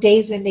in those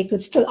days when they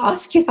could still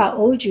ask you how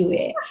old you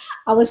were.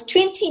 I was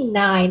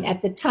 29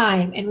 at the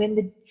time, and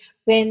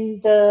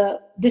when the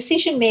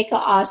decision maker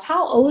asked,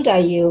 "How old are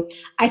you?"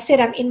 I said,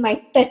 "I'm in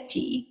my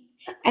 30s."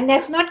 And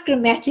that's not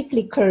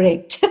grammatically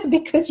correct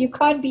because you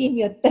can't be in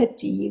your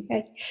 30s.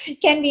 You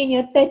can be in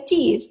your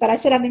 30s. But I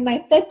said I'm in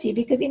my 30s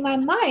because in my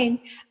mind,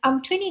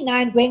 I'm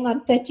 29 going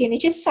on 30 and it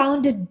just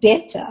sounded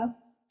better.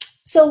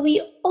 So we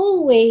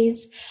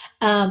always,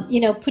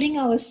 putting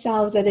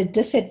ourselves at a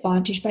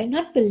disadvantage by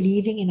not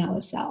believing in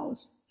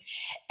ourselves.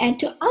 And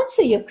to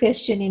answer your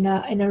question in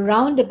a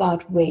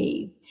roundabout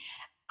way,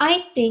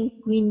 I think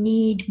we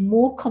need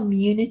more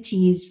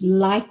communities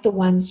like the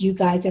ones you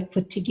guys have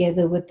put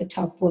together with the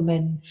top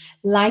women,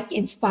 like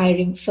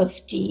Inspiring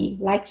 50,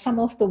 like some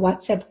of the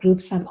WhatsApp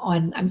groups I'm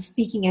on. I'm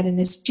speaking at an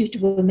Astute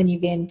Women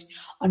event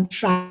on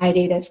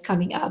Friday that's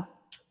coming up.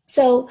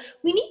 So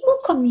we need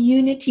more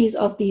communities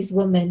of these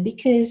women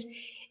because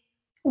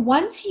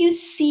once you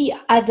see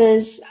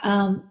others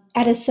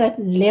at a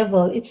certain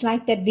level, it's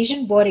like that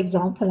vision board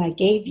example I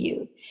gave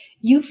you.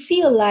 You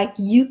feel like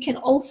you can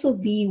also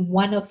be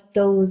one of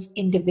those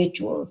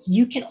individuals.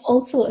 You can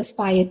also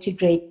aspire to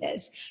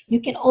greatness. You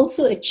can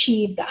also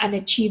achieve the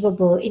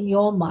unachievable in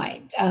your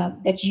mind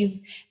that you've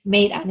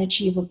made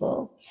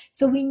unachievable.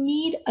 So we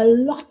need a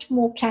lot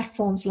more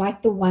platforms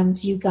like the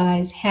ones you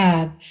guys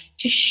have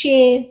to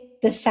share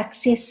the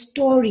success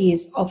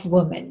stories of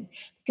women.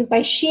 Because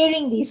by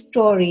sharing these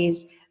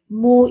stories,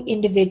 more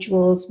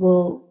individuals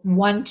will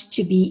want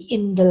to be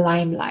in the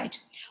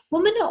limelight.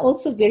 Women are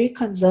also very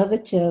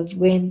conservative.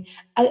 When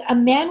a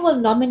man will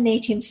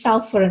nominate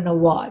himself for an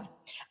award,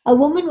 a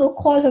woman will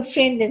call her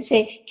friend and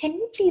say, "Can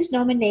you please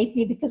nominate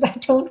me because I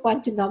don't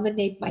want to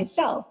nominate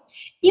myself?"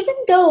 Even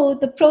though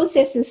the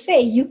processes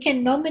say you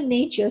can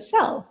nominate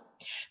yourself.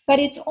 But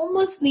it's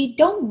almost, we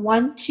don't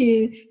want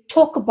to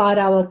talk about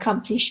our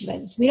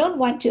accomplishments. We don't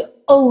want to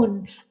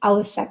own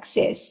our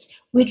success.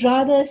 We'd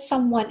rather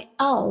someone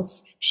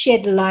else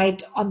shed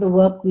light on the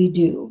work we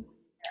do.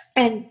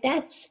 And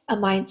that's a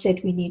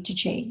mindset we need to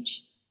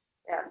change.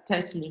 Yeah,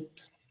 totally.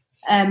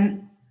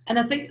 And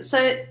I think,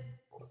 so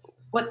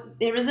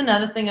there is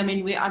another thing,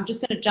 I'm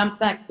just going to jump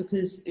back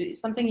because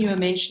something you were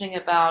mentioning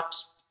about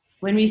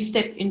when we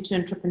step into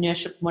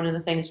entrepreneurship, one of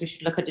the things we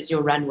should look at is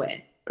your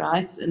runway,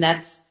 right? And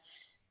that's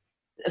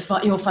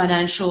your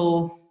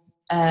financial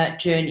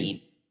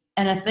journey.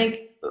 And I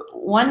think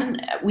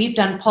we've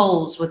done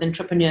polls with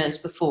entrepreneurs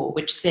before,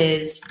 which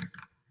says,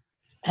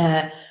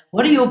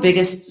 what are your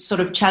biggest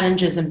sort of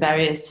challenges and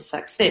barriers to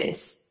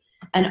success?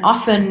 And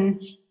often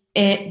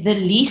the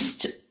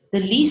least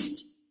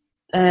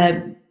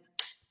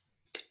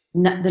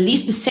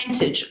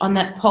percentage on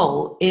that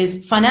poll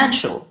is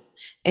financial.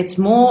 It's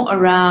more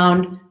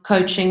around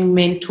coaching,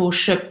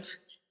 mentorship,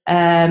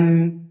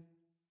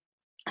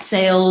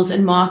 sales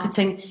and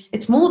marketing.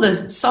 It's more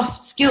the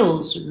soft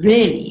skills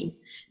really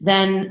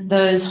than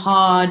those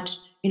hard,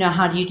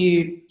 how do you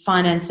do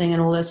financing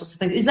and all those sorts of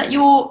things. Is that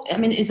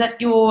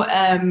your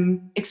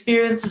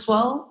experience as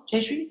well,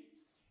 Jayshree?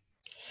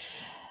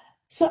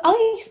 So our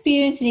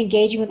experience in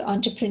engaging with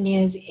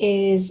entrepreneurs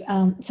is,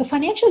 so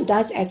financial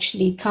does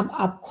actually come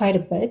up quite a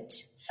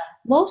bit.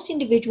 Most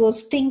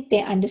individuals think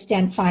they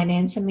understand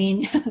finance. I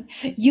mean,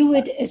 you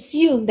would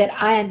assume that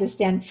I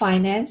understand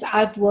finance.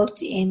 I've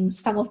worked in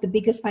some of the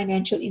biggest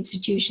financial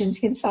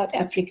institutions in South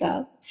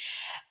Africa.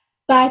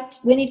 But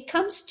when it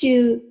comes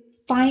to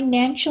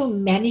financial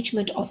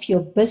management of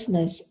your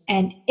business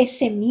and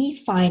SME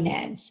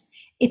finance,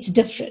 it's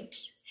different.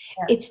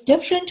 Yeah. It's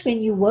different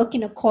when you work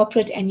in a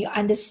corporate and you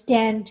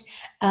understand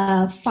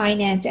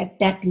finance at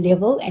that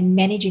level and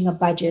managing a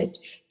budget,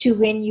 to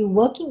when you're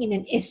working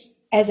in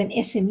as an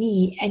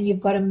SME and you've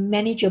got to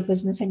manage your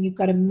business and you've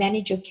got to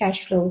manage your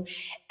cash flow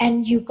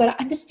and you've got to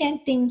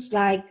understand things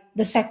like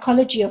the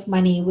psychology of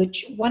money,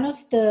 which one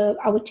of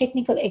our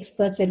technical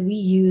experts that we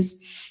use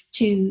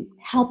to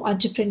help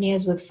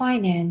entrepreneurs with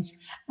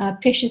finance,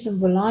 Precious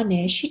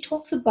Mvulane, she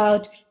talks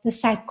about the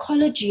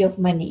psychology of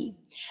money.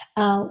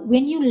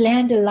 When you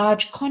land a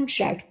large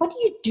contract, what do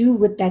you do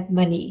with that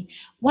money?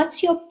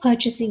 What's your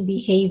purchasing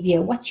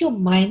behavior? What's your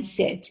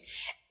mindset?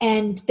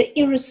 And the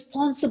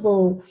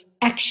irresponsible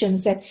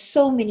actions that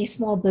so many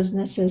small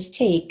businesses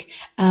take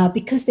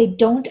because they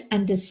don't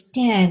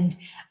understand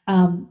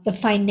the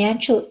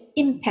financial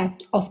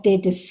impact of their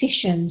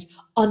decisions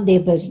on their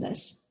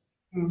business.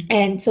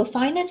 And so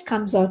finance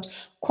comes out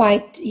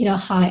quite,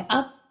 high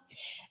up.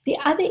 The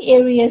other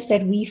areas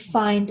that we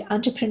find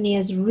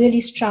entrepreneurs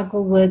really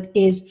struggle with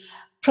is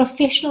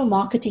professional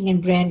marketing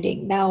and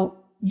branding. Now,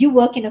 you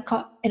work in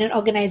an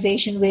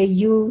organization where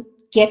you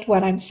get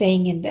what I'm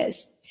saying in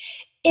this.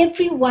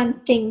 Everyone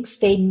thinks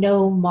they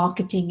know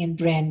marketing and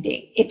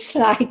branding. It's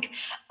like,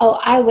 oh,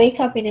 I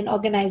wake up in an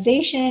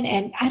organization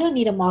and I don't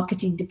need a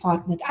marketing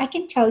department. I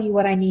can tell you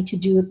what I need to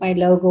do with my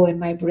logo and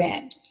my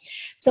brand.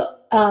 So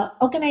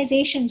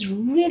organizations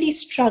really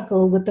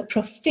struggle with the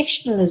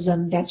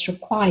professionalism that's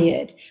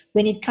required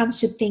when it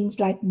comes to things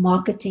like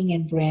marketing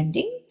and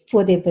branding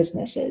for their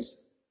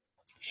businesses.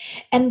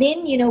 And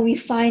then, we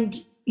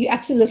find, you're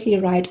absolutely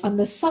right, on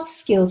the soft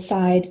skill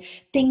side,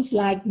 things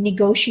like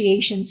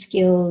negotiation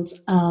skills,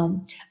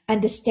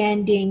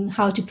 understanding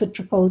how to put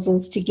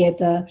proposals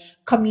together,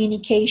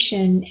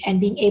 communication, and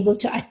being able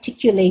to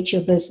articulate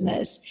your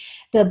business.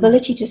 The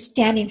ability to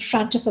stand in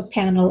front of a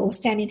panel or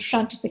stand in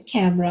front of a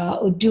camera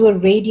or do a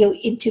radio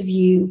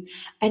interview.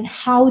 And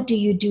how do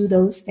you do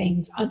those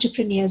things?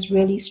 Entrepreneurs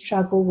really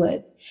struggle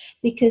with,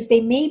 because they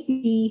may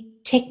be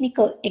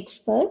technical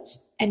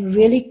experts and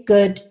really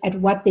good at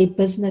what their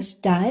business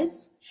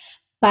does,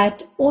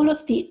 but all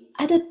of the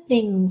other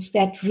things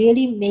that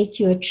really make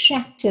you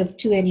attractive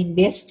to an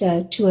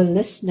investor, to a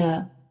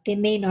listener, they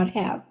may not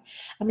have.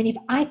 I mean, if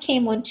I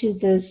came onto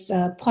this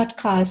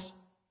podcast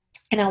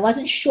and I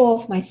wasn't sure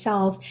of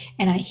myself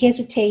and I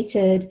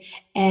hesitated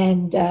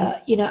and,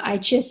 I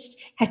just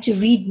had to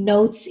read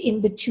notes in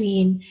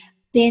between,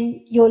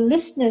 then your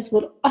listeners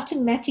will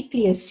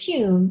automatically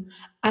assume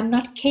I'm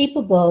not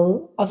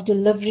capable of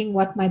delivering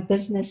what my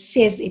business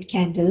says it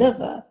can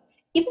deliver,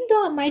 even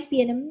though I might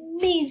be an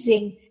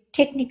amazing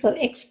technical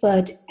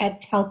expert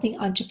at helping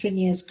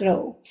entrepreneurs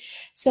grow.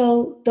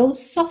 So those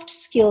soft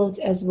skills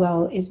as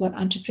well is what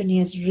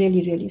entrepreneurs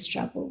really, really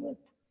struggle with.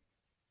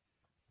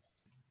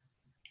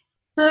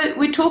 So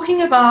we're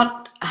talking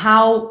about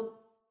how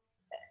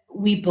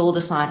we build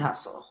a side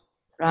hustle,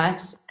 right?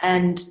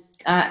 And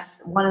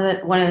one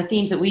of the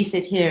themes that we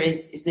set here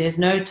is there's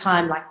no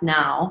time like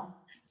now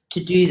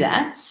to do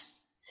that.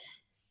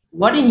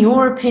 What, in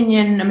your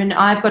opinion? I mean,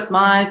 I've got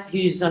my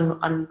views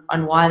on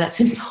why that's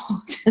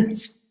important,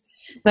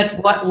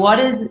 but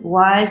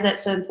why is that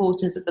so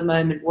important at the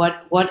moment?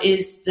 What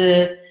is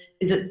it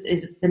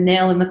the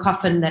nail in the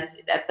coffin that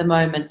at the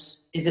moment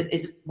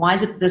why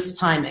is it this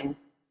timing?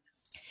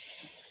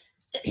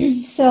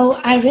 So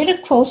I read a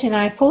quote and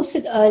I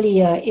posted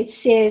earlier. It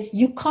says,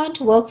 "You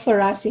can't work for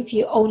us if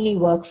you only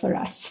work for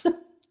us."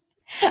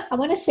 I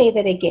want to say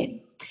that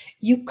again.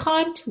 You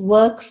can't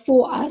work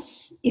for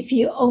us if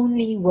you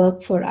only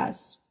work for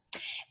us.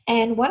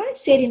 And what I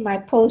said in my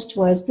post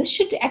was this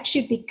should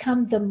actually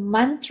become the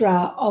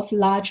mantra of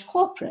large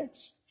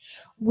corporates,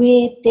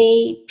 where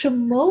they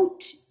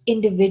promote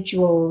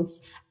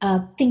individuals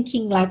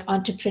thinking like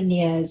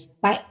entrepreneurs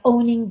by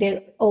owning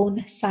their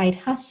own side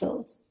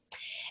hustles.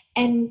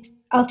 And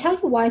I'll tell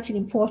you why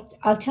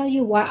I'll tell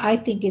you why I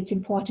think it's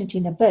important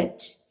in a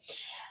bit.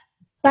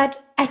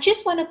 But I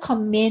just want to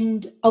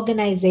commend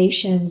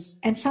organizations,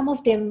 and some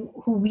of them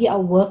who we are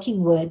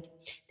working with,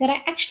 that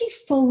are actually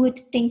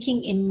forward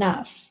thinking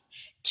enough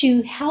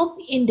to help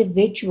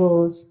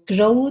individuals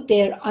grow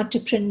their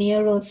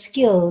entrepreneurial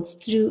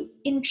skills through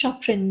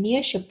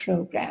intrapreneurship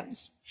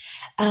programs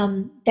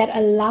that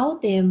allow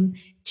them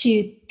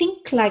to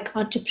think like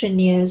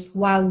entrepreneurs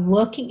while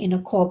working in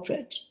a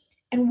corporate.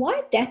 And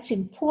why that's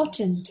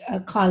important,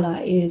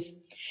 Carla, is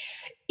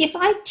if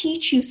I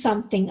teach you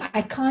something,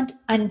 I can't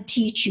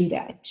unteach you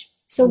that.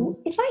 So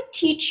if I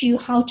teach you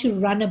how to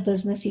run a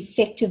business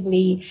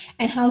effectively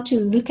and how to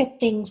look at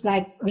things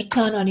like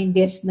return on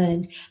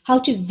investment, how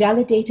to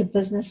validate a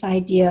business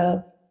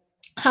idea,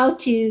 how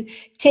to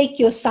take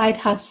your side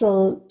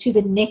hustle to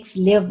the next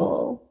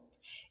level,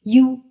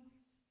 you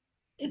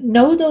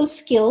know those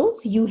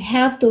skills, you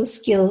have those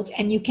skills,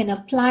 and you can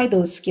apply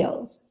those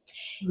skills.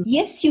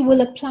 Yes, you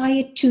will apply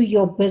it to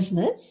your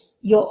business,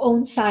 your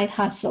own side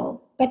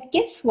hustle. But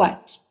guess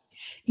what?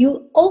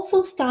 You'll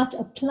also start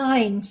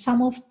applying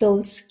some of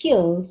those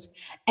skills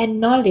and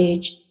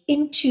knowledge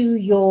into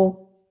your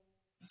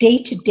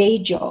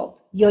day-to-day job,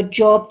 your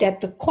job that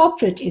the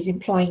corporate is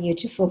employing you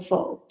to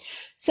fulfill.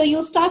 So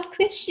you'll start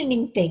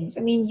questioning things.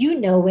 I mean,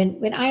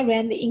 when I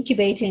ran the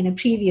incubator in a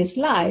previous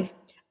life,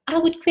 I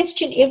would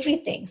question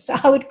everything. So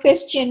I would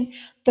question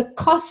the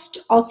cost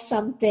of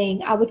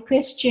something. I would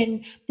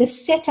question the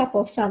setup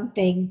of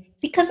something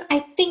because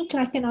I think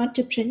like an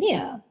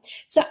entrepreneur.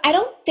 So I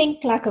don't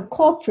think like a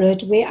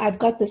corporate where I've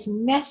got this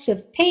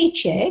massive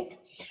paycheck.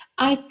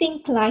 I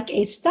think like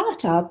a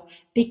startup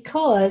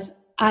because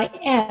I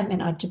am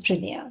an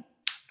entrepreneur.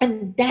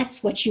 And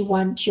that's what you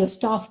want your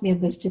staff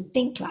members to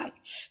think like.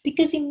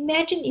 Because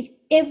imagine if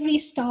every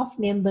staff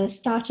member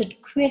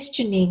started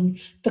questioning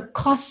the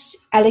costs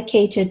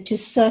allocated to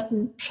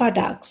certain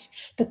products,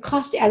 the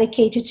cost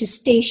allocated to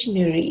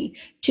stationery,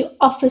 to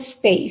office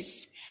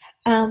space.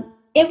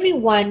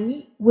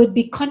 Everyone would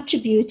be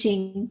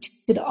contributing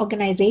to the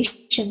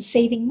organization,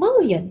 saving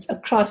millions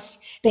across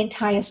the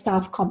entire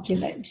staff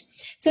complement.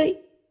 So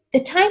the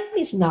time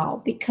is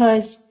now,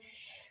 because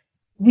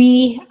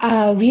we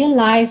are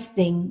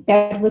realizing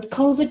that with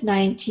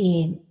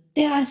COVID-19,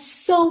 there are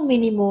so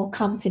many more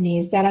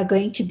companies that are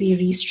going to be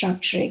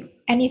restructuring.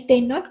 And if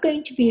they're not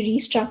going to be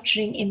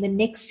restructuring in the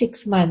next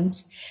 6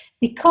 months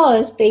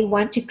because they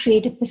want to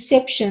create a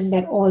perception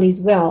that all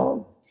is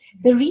well,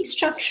 the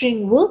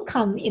restructuring will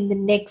come in the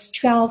next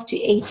 12 to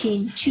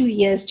 18, 2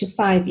 years to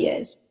 5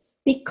 years,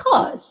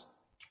 because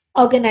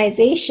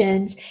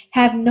organizations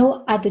have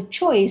no other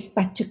choice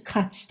but to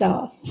cut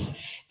staff.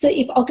 So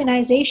if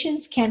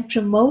organizations can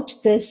promote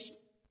this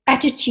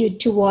attitude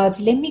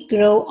towards let me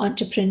grow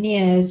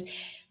entrepreneurs,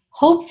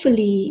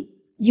 hopefully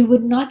you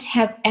would not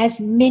have as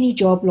many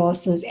job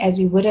losses as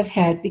we would have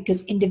had,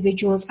 because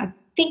individuals are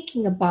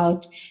thinking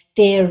about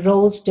their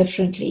roles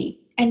differently.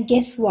 And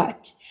guess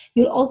what?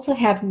 You'll also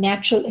have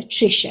natural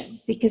attrition,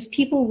 because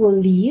people will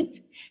leave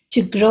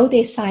to grow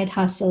their side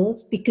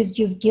hustles because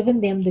you've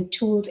given them the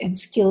tools and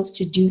skills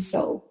to do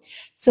so.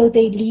 So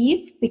they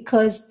leave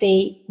because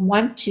they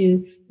want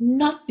to,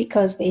 not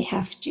because they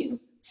have to.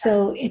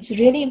 So it's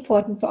really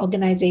important for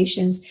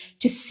organizations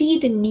to see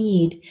the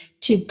need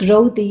to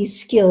grow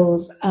these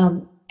skills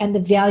and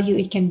the value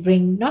it can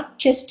bring, not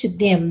just to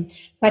them,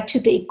 but to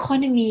the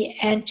economy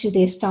and to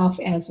their staff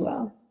as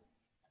well.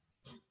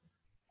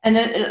 And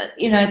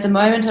at the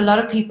moment, a lot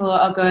of people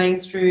are going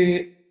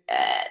through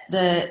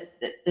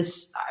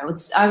this.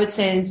 I would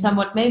say, in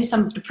somewhat maybe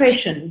some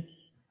depression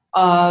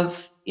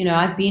of,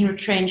 I've been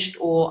retrenched,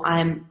 or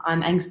I'm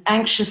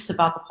anxious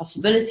about the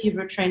possibility of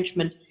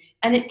retrenchment,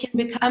 and it can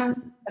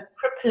become a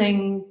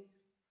crippling.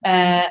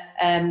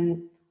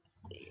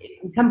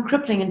 Become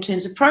crippling in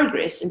terms of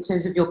progress, in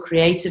terms of your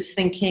creative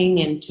thinking,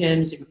 in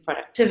terms of your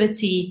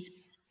productivity.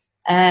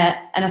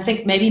 And I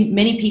think maybe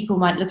many people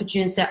might look at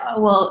you and say, oh,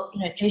 well,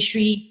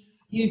 Jayashree,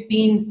 you've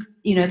been,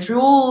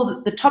 through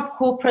all the top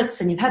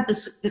corporates, and you've had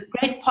the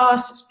great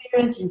past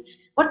experience, and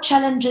what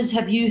challenges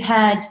have you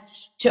had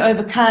to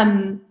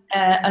overcome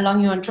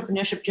along your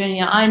entrepreneurship journey?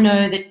 I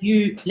know that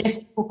you left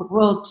the corporate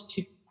world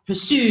to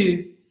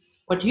pursue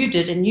what you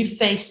did, and you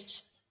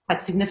faced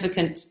quite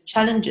significant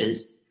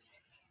challenges.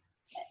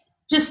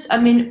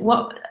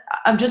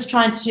 I'm just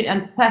trying to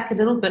unpack a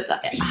little bit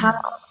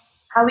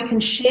how we can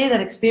share that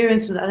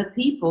experience with other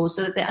people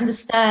so that they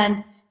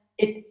understand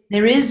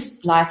there is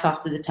light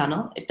after the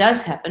tunnel. It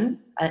does happen.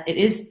 It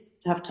is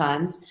tough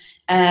times.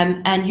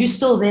 And you're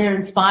still there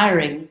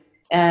inspiring.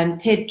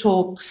 TED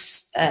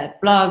Talks,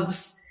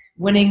 blogs,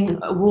 winning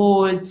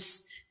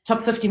awards,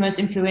 top 50 most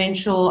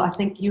influential. I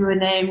think you were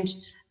named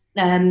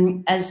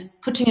as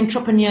putting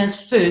entrepreneurs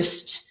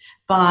first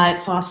by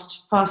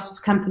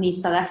Fast Company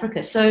South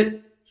Africa. So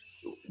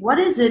what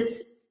is it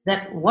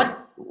that,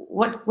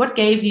 what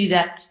gave you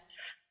that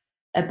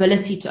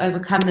ability to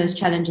overcome those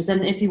challenges?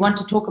 And if you want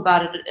to talk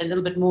about it a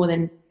little bit more,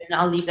 then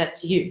I'll leave that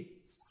to you.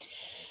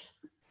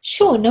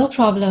 Sure, no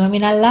problem. I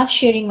mean, I love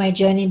sharing my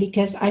journey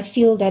because I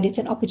feel that it's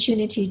an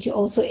opportunity to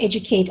also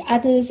educate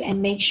others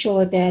and make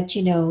sure that,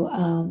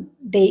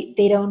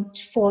 they don't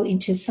fall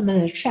into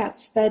similar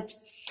traps. But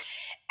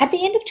at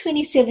the end of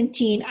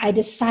 2017, I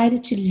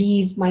decided to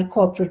leave my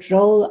corporate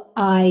role.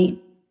 I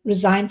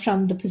resigned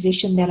from the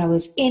position that I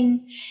was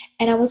in,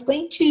 and I was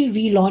going to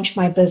relaunch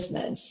my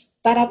business.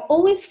 But I've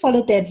always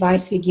followed the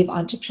advice we give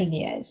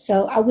entrepreneurs.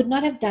 So I would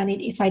not have done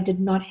it if I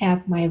did not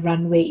have my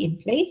runway in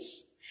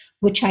place,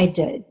 which I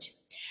did.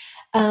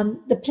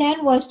 The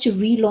plan was to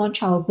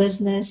relaunch our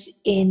business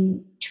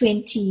in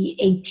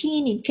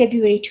 2018, in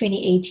February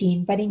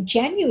 2018, but in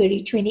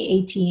January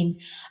 2018,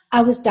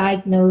 I was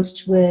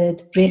diagnosed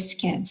with breast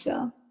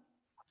cancer.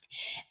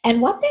 And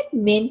what that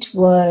meant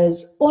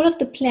was all of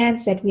the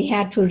plans that we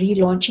had for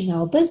relaunching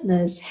our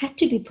business had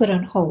to be put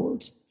on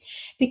hold.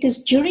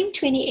 Because during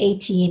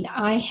 2018,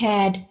 I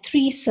had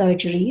 3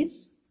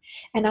 surgeries.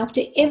 And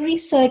after every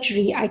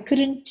surgery, I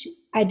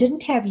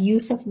didn't have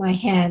use of my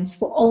hands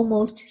for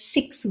almost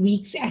 6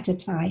 weeks at a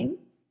time.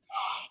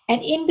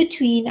 And in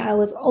between, I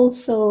was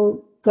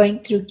also going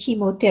through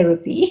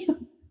chemotherapy.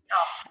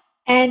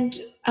 And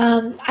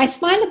I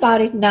smile about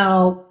it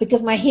now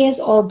because my hair's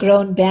all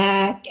grown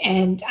back,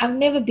 and I've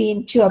never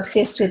been too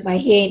obsessed with my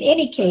hair in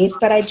any case,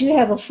 but I do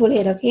have a full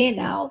head of hair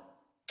now.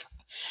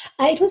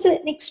 It was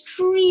an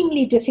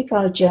extremely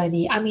difficult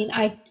journey. I mean,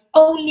 I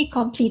only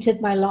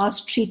completed my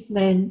last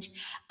treatment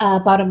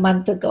about a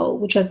month ago,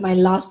 which was my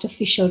last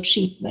official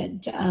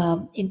treatment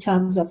in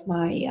terms of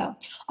my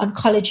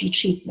oncology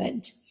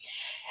treatment.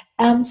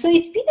 So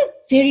it's been a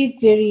very,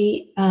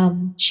 very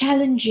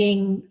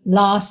challenging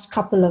last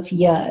couple of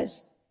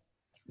years.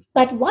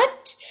 But why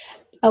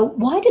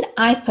did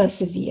I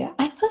persevere?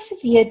 I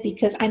persevered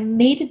because I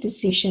made a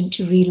decision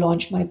to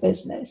relaunch my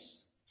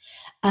business.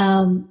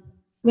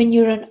 When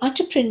you're an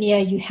entrepreneur,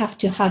 you have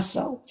to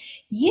hustle.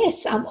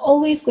 Yes, I'm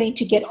always going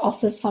to get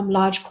offers from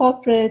large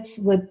corporates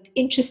with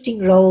interesting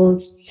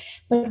roles.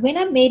 But when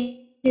I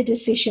made a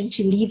decision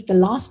to leave the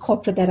last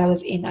corporate that I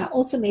was in, I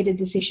also made a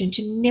decision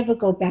to never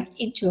go back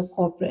into a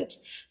corporate,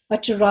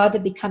 but to rather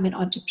become an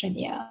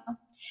entrepreneur.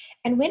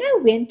 And when I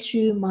went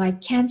through my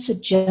cancer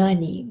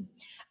journey,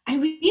 I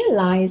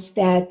realized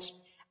that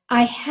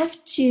I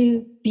have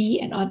to be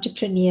an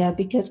entrepreneur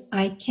because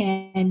I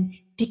can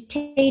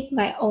dictate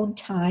my own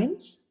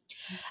times.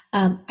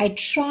 I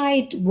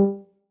tried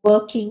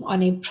working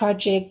on a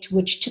project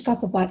which took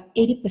up about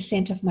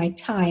 80% of my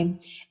time,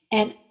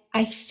 and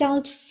I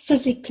felt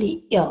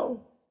physically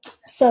ill.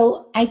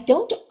 So I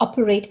don't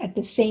operate at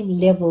the same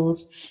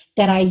levels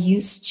that I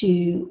used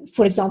to,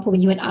 for example,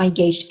 when you and I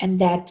engaged, and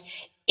that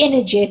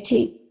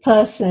energetic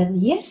person.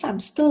 Yes, I'm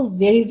still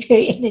very,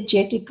 very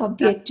energetic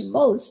compared to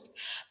most,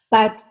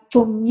 but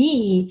for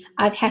me,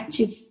 I've had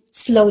to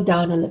slow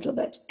down a little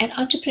bit. And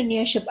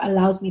entrepreneurship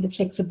allows me the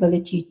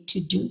flexibility to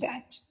do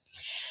that.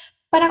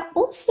 But I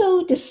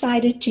also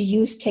decided to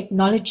use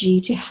technology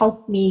to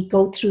help me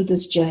go through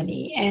this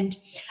journey. And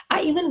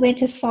I even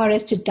went as far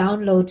as to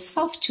download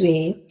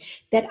software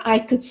that I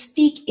could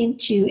speak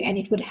into, and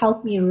it would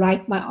help me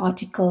write my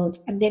articles.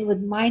 And then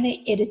with minor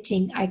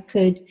editing, I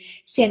could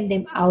send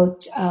them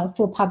out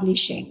for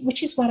publishing,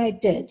 which is what I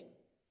did.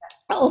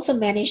 I also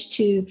managed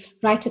to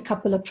write a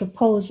couple of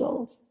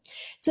proposals.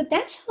 So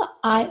that's how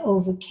I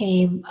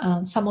overcame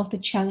some of the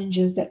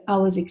challenges that I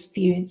was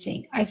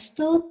experiencing. I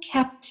still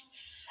kept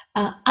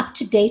up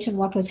to date on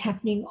what was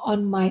happening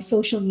on my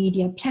social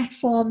media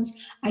platforms.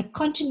 I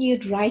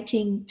continued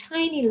writing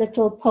tiny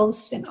little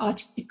posts and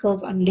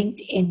articles on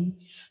LinkedIn.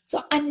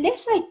 So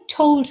unless I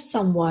told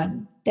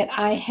someone that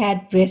I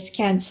had breast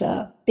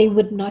cancer, they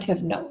would not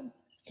have known.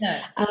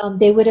 No.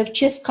 They would have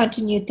just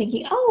continued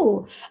thinking,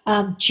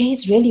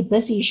 Jay's really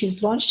busy.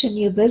 She's launched a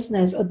new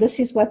business, or this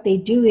is what they're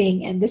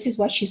doing, and this is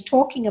what she's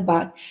talking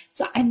about.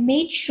 So I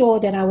made sure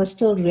that I was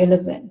still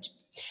relevant.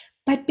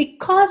 But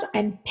because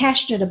I'm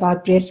passionate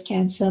about breast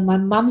cancer, my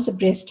mom's a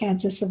breast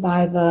cancer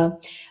survivor,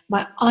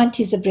 my aunt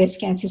is a breast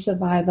cancer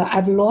survivor,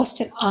 I've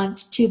lost an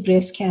aunt to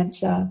breast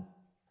cancer.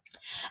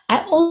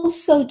 I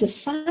also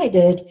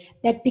decided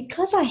that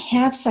because I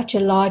have such a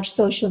large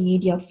social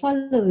media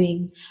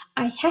following,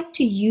 I had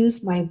to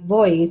use my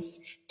voice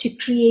to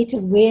create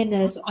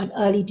awareness on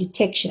early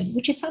detection,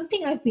 which is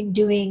something I've been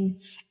doing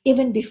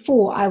even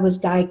before I was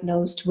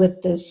diagnosed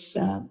with this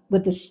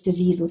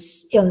disease or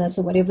illness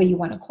or whatever you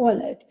want to call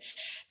it.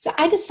 So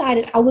I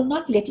decided I will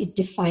not let it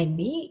define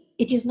me.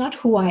 It is not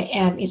who I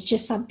am. It's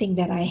just something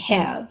that I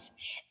have.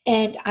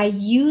 And I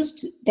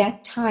used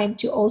that time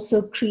to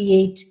also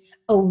create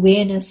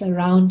awareness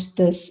around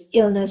this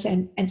illness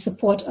and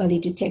support early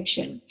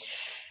detection.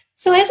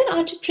 So as an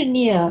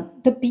entrepreneur,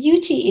 the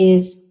beauty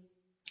is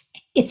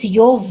it's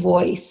your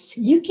voice.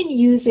 You can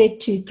use it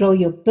to grow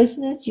your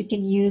business. You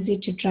can use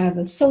it to drive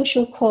a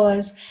social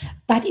cause,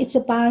 but it's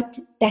about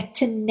that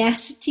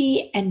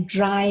tenacity and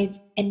drive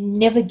and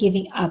never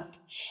giving up.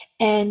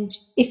 And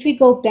if we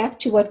go back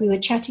to what we were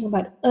chatting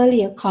about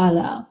earlier,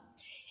 Carla,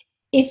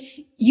 if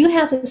you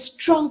have a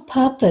strong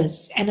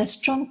purpose and a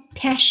strong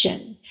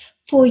passion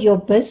for your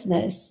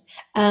business,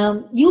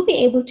 you'll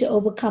be able to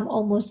overcome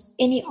almost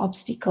any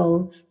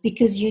obstacle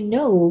because you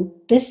know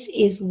this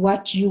is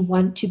what you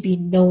want to be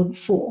known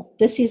for.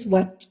 This is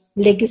what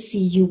legacy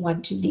you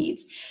want to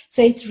leave.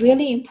 So it's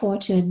really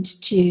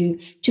important to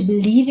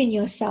believe in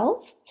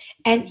yourself,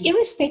 and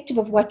irrespective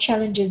of what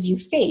challenges you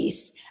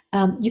face,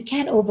 you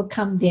can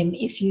overcome them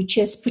if you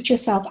just put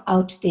yourself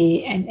out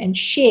there and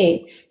share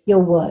your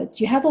words.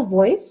 You have a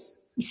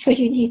voice, so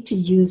you need to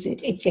use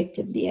it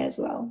effectively as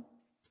well.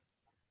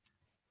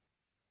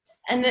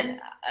 And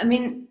I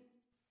mean,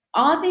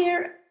 are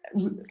there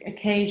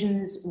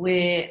occasions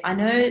where I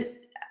know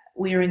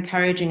we're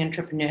encouraging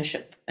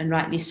entrepreneurship, and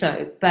rightly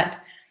so, but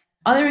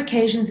are there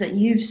occasions that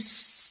you've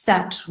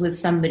sat with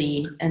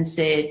somebody and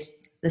said,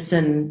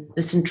 listen,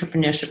 this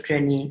entrepreneurship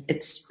journey,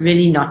 it's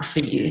really not for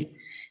you?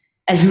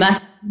 As much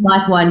as you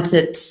might want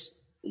it,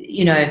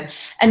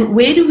 and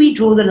where do we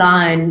draw the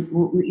line?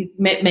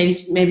 Maybe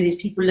there's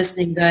people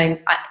listening going,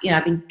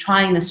 I've been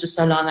trying this for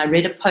so long. I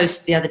read a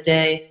post the other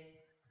day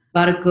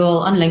about a girl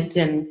on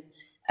LinkedIn,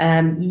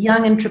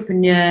 young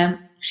entrepreneur.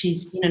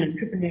 She's been on an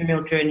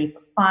entrepreneurial journey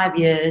for 5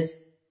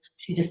 years.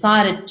 She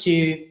decided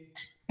to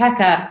pack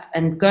up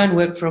and go and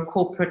work for a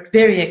corporate,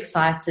 very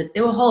excited.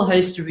 There were a whole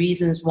host of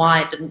reasons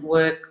why it didn't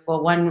work.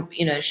 Well, one,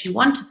 she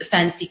wanted the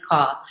fancy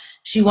car.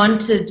 She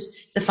wanted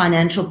the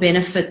financial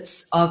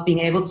benefits of being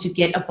able to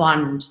get a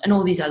bond and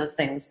all these other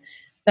things.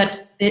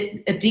 But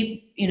a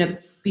deep,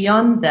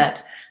 beyond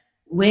that,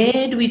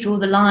 where do we draw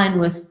the line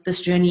with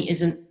this journey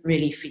isn't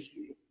really for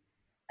you?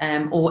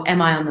 Or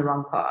am I on the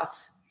wrong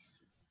path?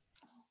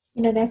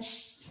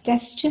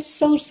 That's just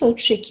so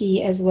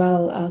tricky as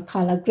well,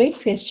 Carla.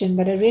 Great question,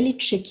 but a really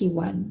tricky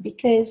one,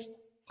 because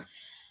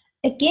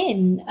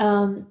again,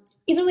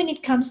 even when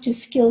it comes to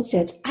skill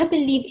sets, I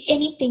believe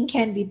anything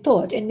can be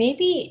taught. And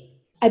maybe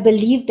I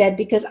believe that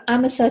because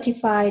I'm a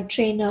certified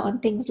trainer on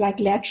things like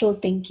lateral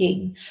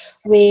thinking,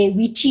 where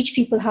we teach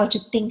people how to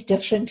think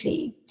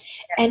differently.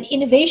 And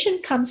innovation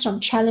comes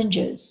from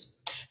challenges.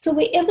 So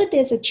wherever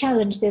there's a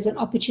challenge, there's an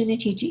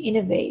opportunity to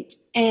innovate.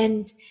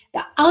 And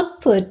the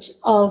output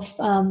of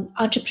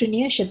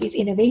entrepreneurship is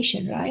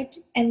innovation, right?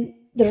 And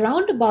the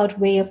roundabout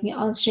way of me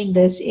answering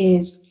this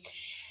is,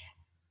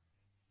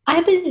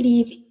 I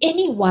believe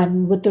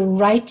anyone with the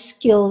right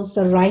skills,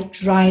 the right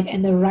drive,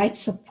 and the right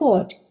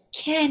support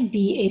can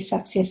be a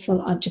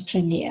successful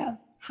entrepreneur.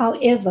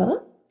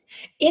 However,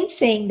 in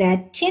saying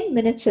that, 10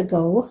 minutes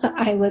ago,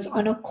 I was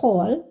on a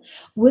call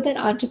with an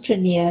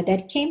entrepreneur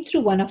that came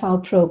through one of our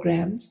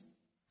programs.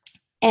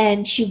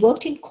 And she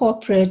worked in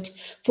corporate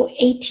for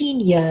 18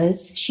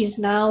 years. She's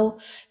now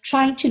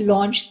trying to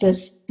launch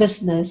this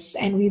business,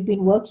 and we've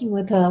been working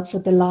with her for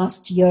the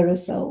last year or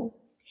so.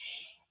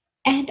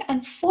 And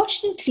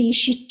unfortunately,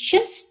 she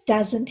just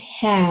doesn't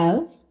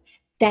have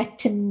that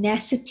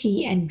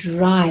tenacity and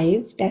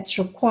drive that's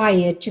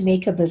required to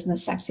make her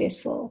business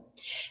successful,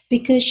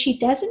 because she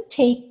doesn't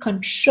take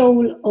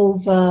control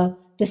over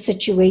the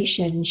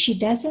situation. She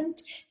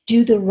doesn't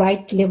do the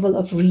right level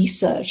of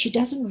research. She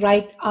doesn't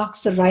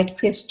ask the right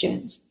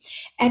questions.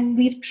 And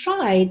we've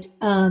tried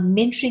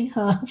mentoring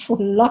her for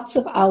lots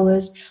of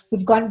hours.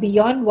 We've gone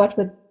beyond what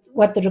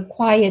the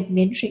required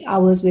mentoring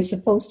hours were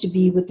supposed to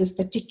be with this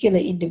particular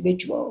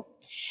individual.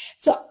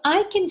 So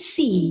I can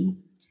see,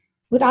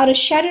 without a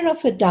shadow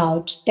of a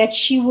doubt, that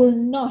she will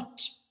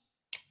not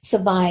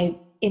survive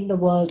in the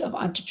world of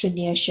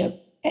entrepreneurship.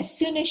 As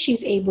soon as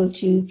she's able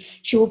to,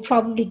 she will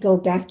probably go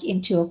back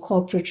into a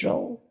corporate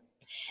role.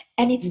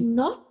 And it's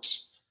not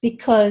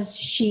because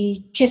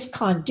she just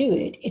can't do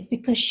it. It's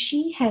because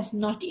she has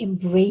not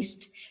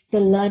embraced the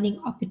learning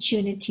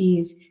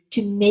opportunities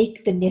to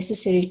make the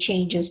necessary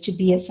changes to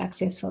be a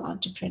successful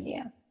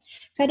entrepreneur.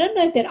 So I don't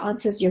know if that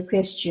answers your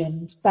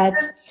questions, but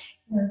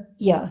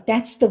yeah,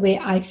 that's the way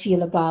I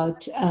feel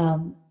about,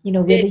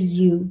 whether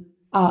you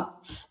are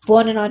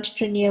born an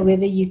entrepreneur,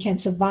 whether you can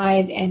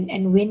survive,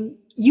 and when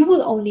you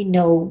will only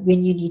know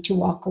when you need to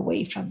walk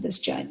away from this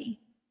journey.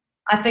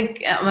 I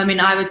think,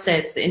 I would say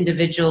it's the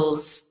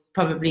individual's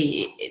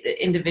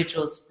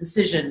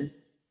decision,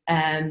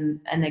 and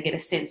they get a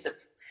sense of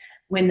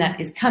when that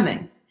is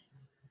coming.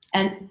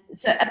 And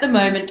so at the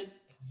moment,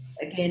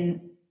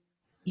 again,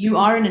 you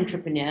are an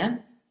entrepreneur,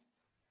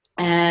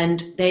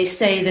 and they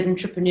say that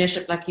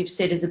entrepreneurship, like you've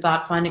said, is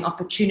about finding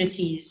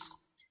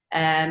opportunities,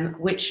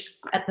 which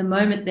at the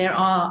moment there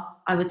are,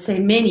 I would say,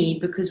 many,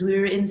 because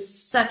we're in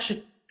such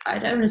a, I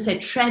don't want to say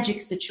tragic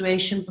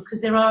situation,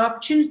 because there are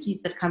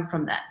opportunities that come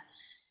from that.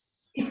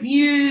 If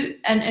you,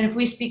 and if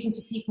we're speaking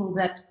to people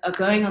that are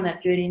going on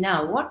that journey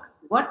now,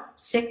 what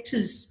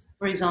sectors,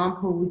 for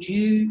example, would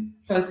you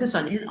focus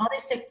on? Are there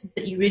sectors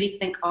that you really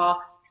think are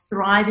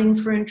thriving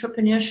for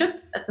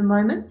entrepreneurship at the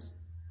moment?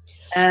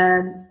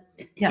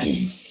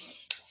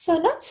 So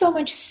not so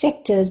much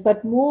sectors,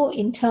 but more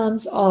in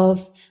terms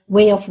of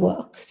way of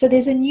work. So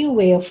there's a new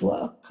way of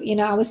work.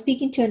 I was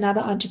speaking to another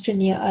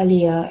entrepreneur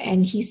earlier,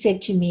 and he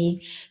said to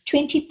me,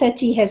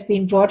 2030 has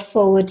been brought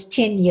forward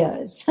 10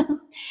 years.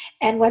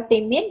 And what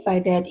they meant by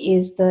that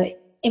is the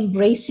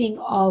embracing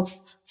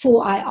of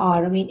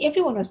 4IR.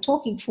 Everyone was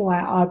talking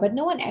 4IR, but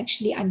no one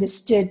actually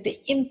understood the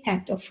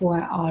impact of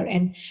 4IR.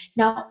 And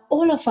now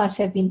all of us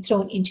have been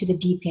thrown into the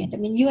deep end.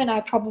 You and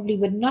I probably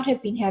would not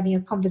have been having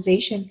a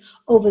conversation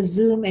over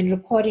Zoom and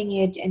recording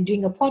it and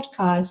doing a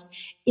podcast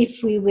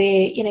if we were,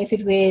 if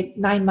it were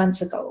 9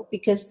 months ago,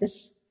 because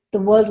the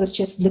world was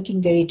just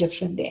looking very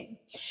different then.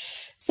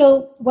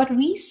 So what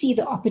we see,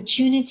 the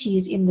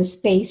opportunities in the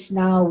space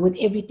now with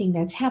everything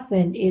that's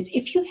happened, is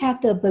if you have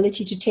the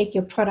ability to take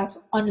your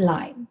products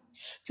online.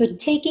 So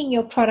taking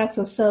your products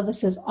or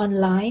services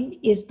online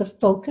is the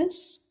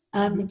focus.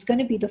 It's going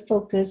to be the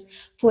focus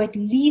for at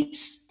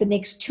least the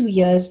next 2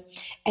 years.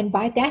 And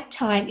by that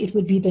time, it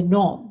would be the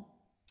norm.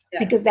 Yeah.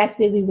 Because that's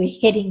where we were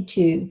heading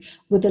to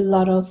with a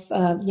lot of,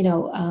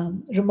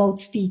 remote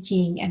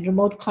speaking and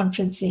remote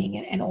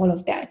conferencing and all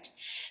of that.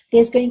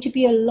 There's going to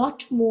be a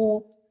lot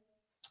more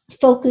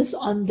focus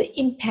on the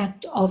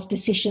impact of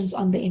decisions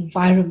on the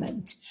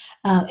environment.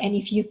 And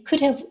if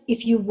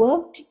you've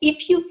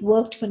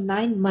worked for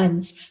 9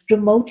 months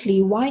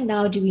remotely, why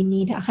now do we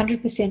need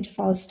 100% of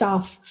our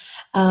staff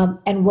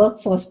and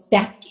workforce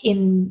back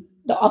in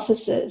the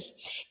offices?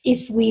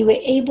 If we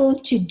were able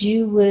to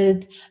do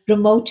with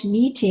remote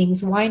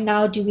meetings, why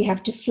now do we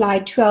have to fly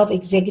 12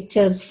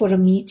 executives for a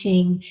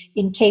meeting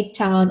in Cape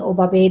Town or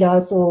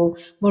Barbados or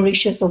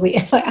Mauritius or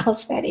wherever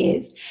else that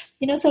is?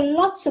 So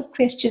lots of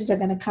questions are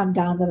going to come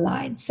down the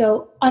line.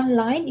 So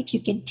online, if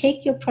you can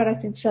take your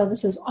products and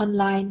services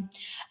online,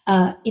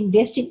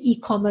 invest in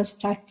e-commerce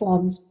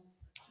platforms,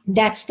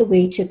 that's the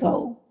way to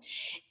go.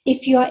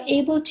 If you are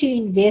able to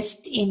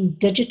invest in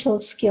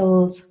digital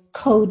skills,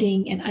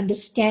 coding, and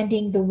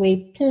understanding the way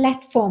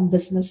platform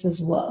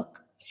businesses work,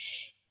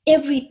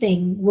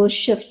 everything will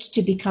shift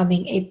to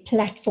becoming a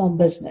platform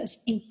business,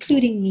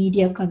 including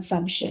media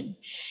consumption,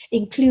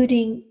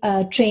 including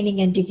training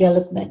and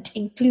development,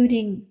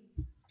 including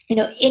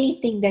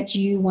anything that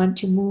you want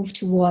to move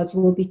towards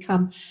will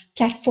become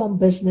platform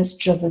business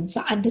driven.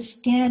 So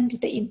understand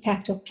the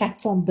impact of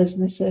platform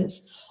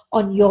businesses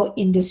on your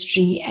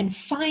industry and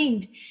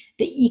find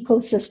the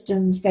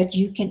ecosystems that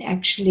you can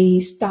actually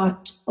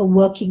start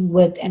working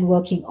with and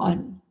working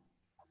on.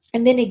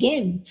 And then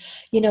again,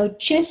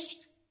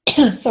 just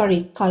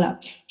Carla,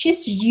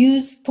 just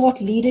use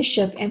thought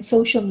leadership and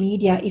social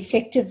media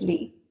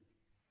effectively.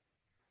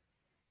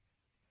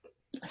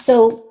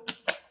 So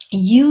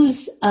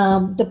use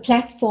the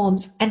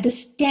platforms,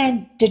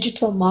 understand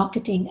digital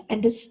marketing,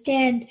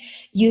 understand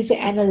user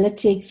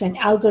analytics and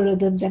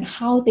algorithms and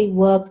how they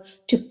work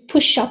to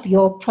push up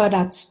your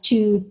products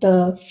to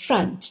the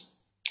front.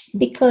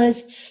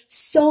 Because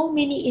so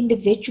many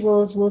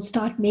individuals will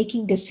start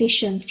making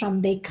decisions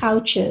from their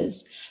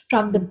couches,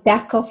 from the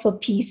back of a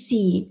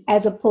PC,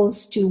 as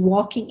opposed to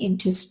walking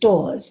into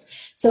stores.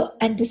 So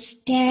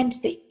understand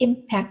the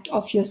impact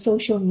of your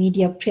social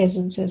media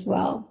presence as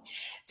well.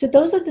 So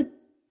those are the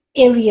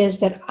areas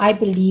that I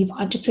believe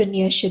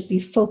entrepreneurs should be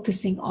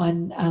focusing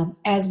on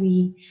as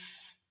we,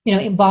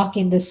 embark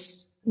in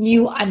this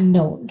new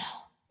unknown.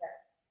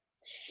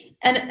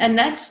 And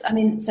that's,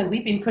 so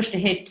we've been pushed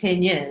ahead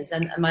 10 years.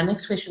 And my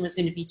next question was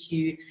going to be to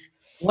you,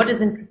 what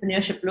does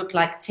entrepreneurship look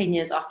like 10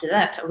 years after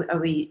that? Are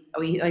we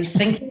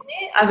thinking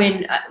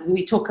there?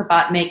 We talk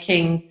about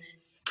making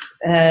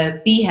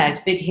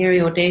BHAGs, big,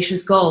 hairy,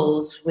 audacious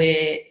goals,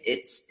 where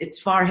it's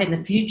far ahead in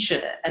the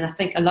future. And I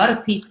think a lot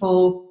of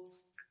people,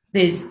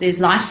 there's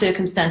life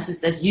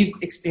circumstances that you've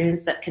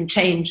experienced that can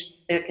change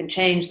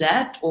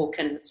that or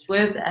can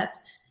swerve that.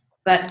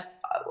 But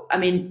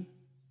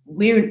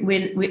we're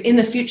in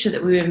the future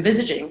that we were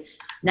envisaging.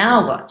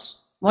 Now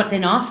what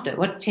then after?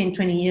 What 10,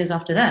 20 years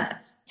after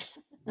that?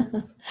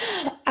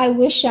 I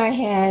wish I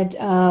had,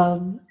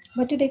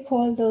 what do they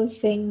call those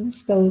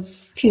things?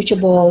 Those future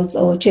balls,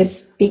 or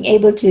just being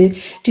able to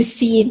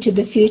see into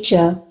the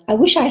future. I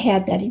wish I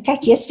had that. In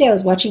fact, yesterday I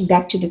was watching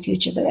Back to the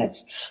Future, but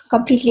that's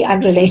completely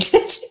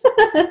unrelated.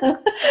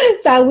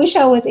 So I wish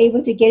I was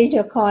able to get into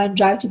a car and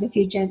drive to the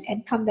future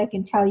and come back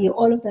and tell you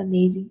all of the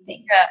amazing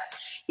things. Yeah.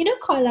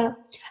 Carla,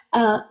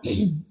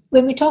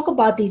 when we talk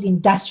about these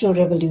industrial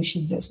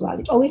revolutions as well,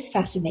 it always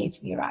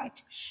fascinates me, right?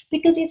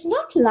 Because it's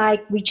not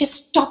like we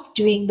just stopped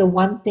doing the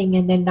one thing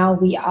and then now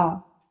we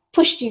are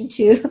pushed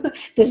into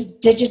this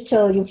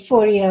digital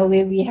euphoria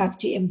where we have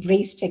to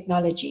embrace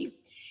technology.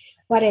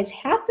 What has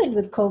happened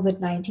with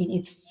COVID-19,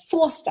 it's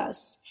forced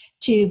us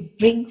to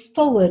bring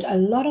forward a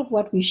lot of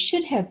what we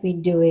should have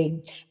been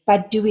doing,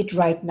 but do it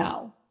right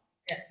now.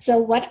 Yeah. So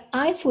what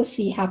I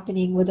foresee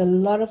happening with a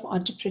lot of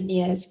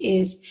entrepreneurs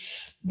is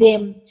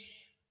them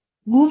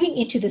moving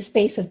into the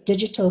space of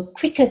digital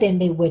quicker than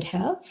they would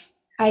have.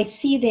 I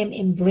see them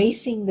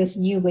embracing this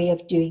new way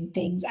of doing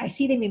things. I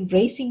see them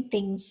embracing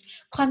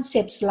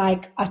concepts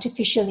like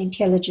artificial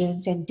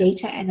intelligence and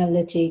data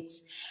analytics.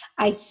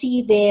 I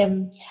see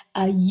them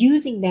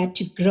using that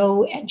to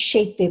grow and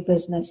shape their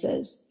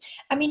businesses.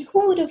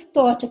 Who would have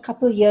thought a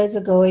couple of years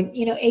ago, and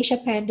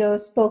Aisha Pando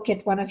spoke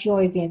at one of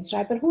your events,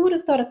 right? But who would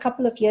have thought a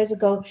couple of years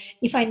ago,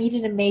 if I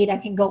needed a maid, I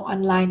can go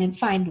online and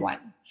find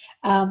one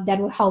that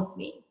will help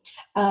me.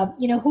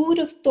 Who would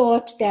have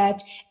thought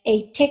that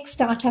a tech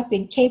startup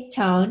in Cape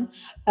Town,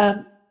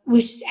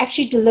 which is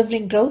actually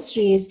delivering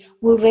groceries,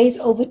 will raise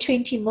over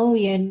 20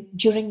 million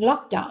during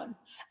lockdown?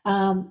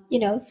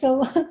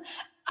 So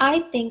I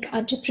think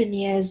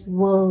entrepreneurs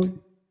will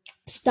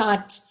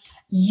start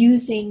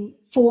using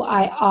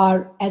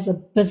 4IR as a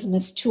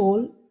business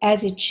tool,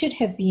 as it should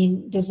have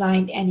been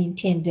designed and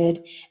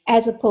intended,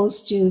 as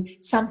opposed to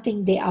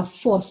something they are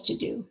forced to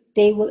do.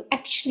 They will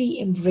actually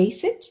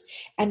embrace it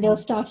and they'll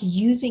start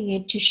using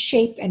it to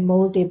shape and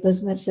mold their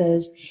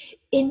businesses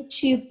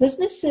into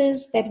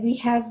businesses that we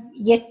have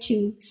yet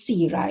to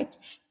see, right?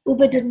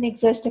 Uber didn't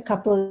exist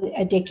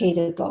a decade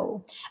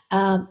ago.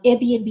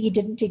 Airbnb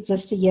didn't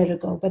exist a year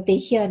ago, but they're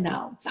here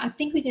now. So I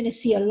think we're going to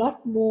see a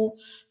lot more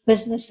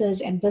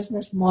businesses and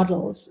business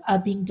models are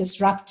being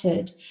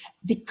disrupted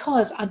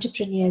because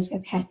entrepreneurs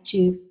have had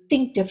to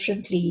think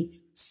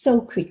differently so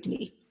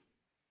quickly.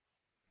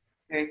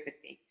 Very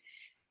quickly.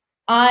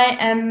 I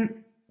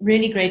am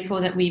really grateful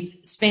that we've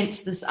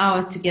spent this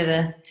hour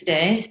together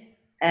today.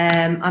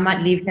 I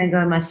might leave here and go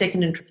on my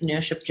second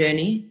entrepreneurship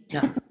journey.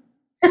 No.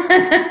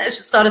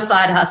 Just start a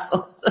side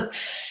hustle. So,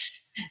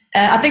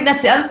 I think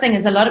that's the other thing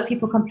is a lot of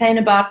people complain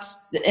about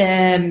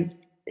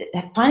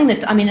finding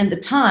that, I mean, in the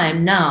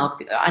time now,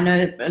 I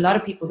know a lot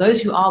of people,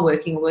 those who are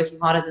working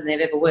harder than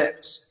they've ever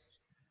worked.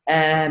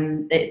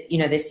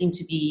 They seem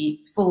to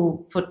be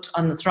full foot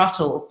on the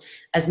throttle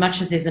as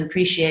much as there's an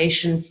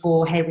appreciation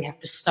for, hey, we have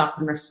to stop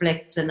and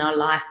reflect in our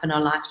life and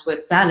our life's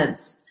work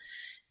balance.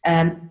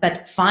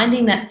 But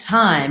finding that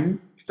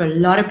time for a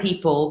lot of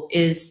people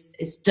is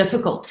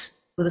difficult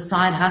with a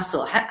side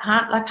hustle.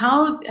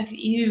 How have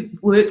you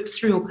worked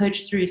through or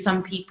coached through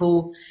some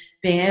people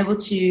being able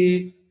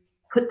to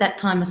put that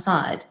time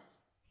aside?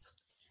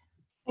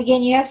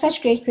 Again, you have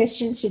such great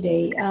questions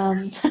today.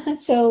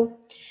 So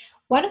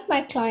one of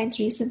my clients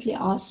recently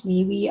asked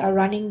me, we're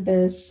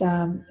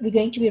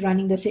going to be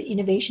running this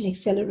innovation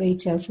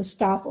accelerator for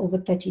staff over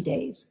 30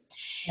 days.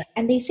 Yeah.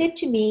 And they said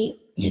to me,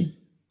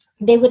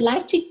 they would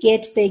like to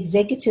get the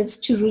executives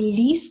to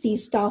release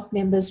these staff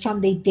members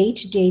from their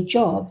day-to-day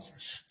jobs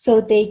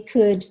so they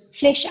could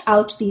flesh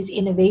out these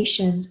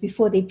innovations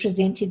before they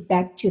present it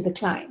back to the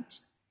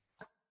client.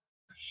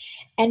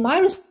 And my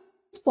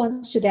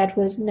response to that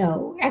was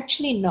no,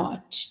 actually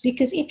not.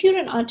 Because if you're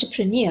an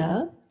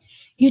entrepreneur,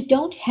 you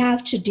don't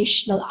have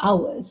traditional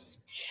hours.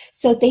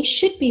 So they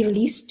should be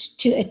released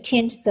to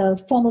attend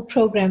the formal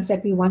programs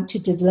that we want to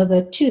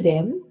deliver to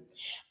them.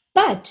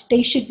 But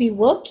they should be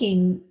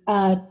working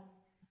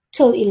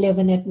till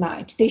 11 at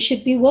night. They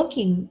should be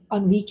working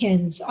on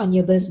weekends on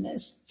your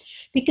business.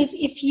 Because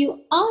if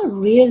you are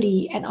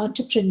really an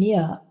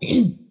entrepreneur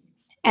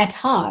at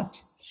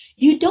heart,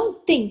 you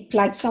don't think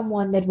like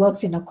someone that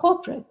works in a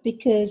corporate.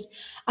 Because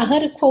I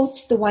heard a quote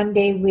the one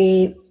day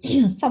where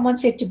someone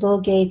said to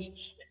Bill Gates,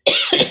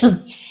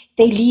 they're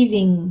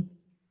leaving,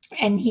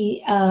 and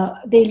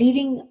they're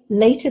leaving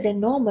later than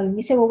normal. And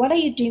he said, well, what are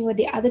you doing with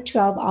the other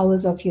 12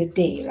 hours of your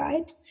day,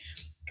 right?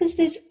 Because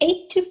these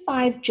 8 to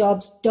 5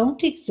 jobs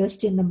don't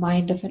exist in the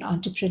mind of an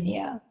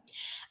entrepreneur.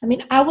 I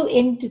mean, I will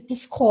end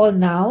this call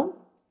now.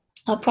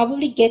 I'll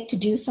probably get to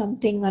do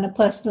something on a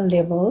personal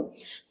level,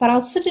 but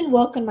I'll sit and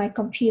work on my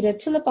computer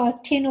till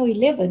about 10 or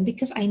 11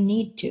 because I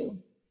need to.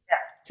 Yeah.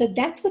 So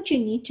that's what you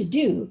need to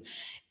do.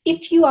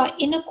 If you are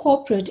in a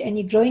corporate and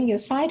you're growing your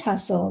side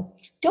hustle,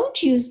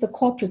 don't use the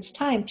corporate's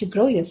time to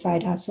grow your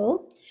side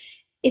hustle.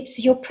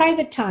 It's your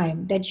private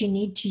time that you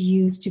need to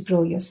use to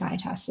grow your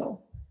side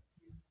hustle.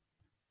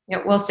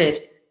 Yeah, well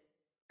said.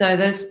 So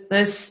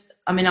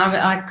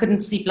I couldn't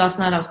sleep last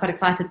night. I was quite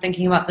excited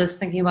thinking about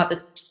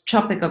the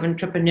topic of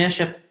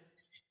entrepreneurship.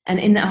 And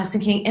in that I was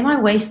thinking, am I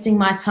wasting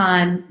my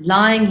time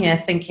lying here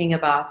thinking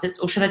about it?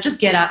 Or should I just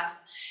get up?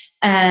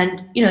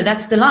 And,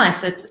 that's the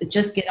life. That's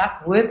just get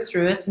up, work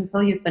through it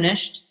until you're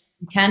finished.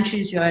 You can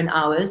choose your own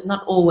hours.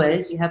 Not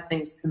always. You have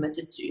things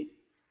committed to.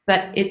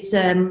 But it's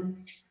the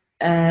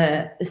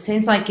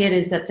sense I get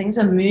is that things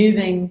are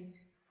moving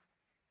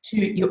to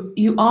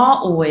you are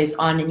always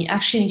on, and you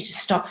actually need to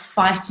stop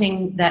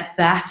fighting that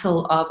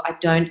battle of I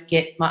don't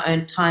get my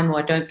own time or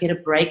I don't get a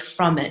break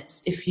from it.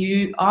 If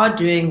you are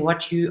doing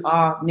what you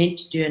are meant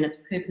to do and it's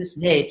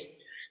purpose-led,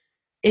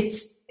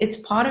 it's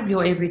part of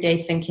your everyday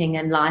thinking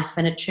and life,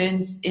 and it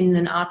churns in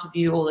and out of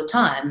you all the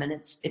time. And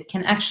it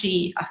can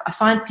actually, I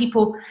find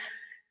people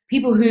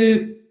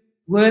who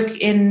work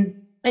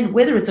in, and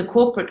whether it's a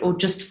corporate or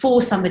just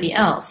for somebody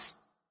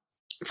else,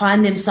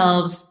 find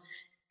themselves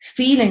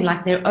feeling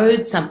like they're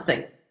owed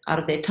something out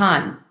of their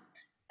time.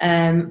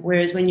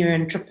 Whereas when you're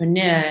an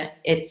entrepreneur,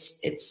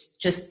 it's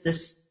just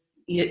this,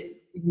 you're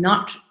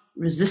not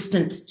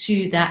resistant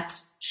to that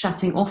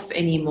shutting off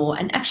anymore,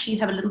 and actually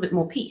you have a little bit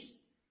more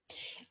peace.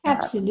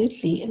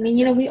 Absolutely. I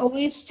mean, we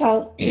always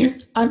tell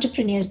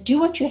entrepreneurs, do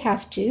what you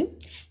have to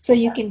so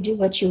you can do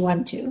what you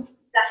want to.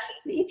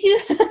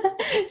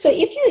 So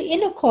if you're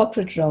in a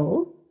corporate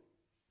role,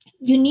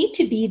 you need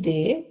to be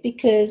there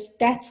because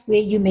that's where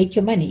you make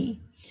your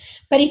money.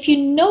 But if you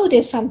know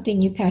there's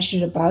something you're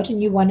passionate about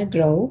and you want to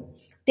grow,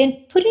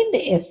 then put in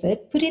the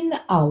effort, put in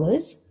the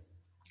hours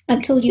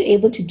until you're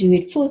able to do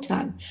it full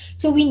time.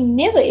 So we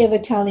never ever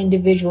tell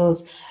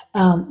individuals,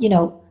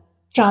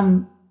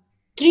 from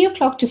 3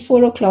 o'clock to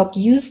 4 o'clock,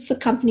 use the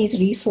company's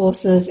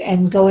resources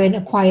and go and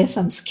acquire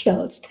some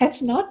skills.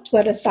 That's not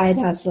what a side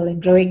hustle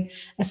and growing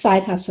a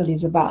side hustle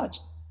is about.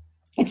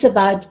 It's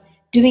about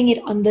doing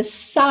it on the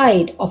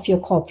side of your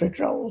corporate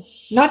role,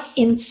 not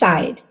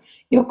inside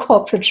your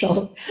corporate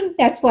role.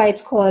 That's why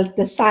it's called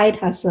the side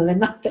hustle and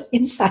not the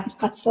inside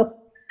hustle.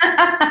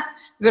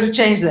 We've got to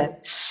change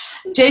that.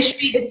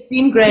 Jayashree, it's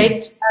been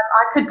great.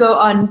 I could go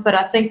on, but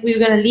I think we're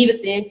going to leave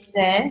it there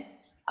today.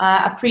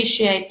 I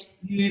appreciate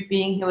you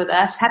being here with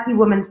us. Happy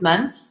Women's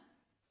Month.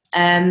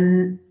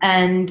 And,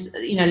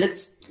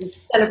 let's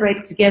celebrate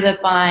together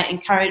by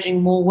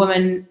encouraging more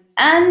women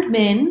and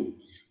men,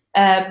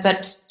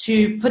 but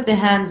to put their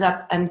hands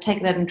up and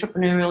take that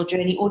entrepreneurial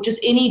journey, or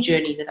just any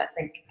journey that I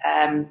think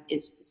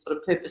is sort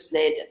of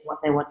purpose-led and what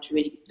they want to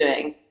really be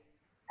doing.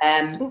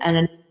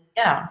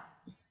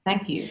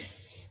 Thank you.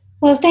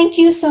 Well, thank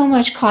you so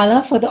much,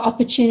 Carla, for the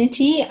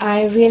opportunity.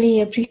 I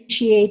really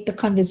appreciate the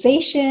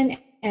conversation,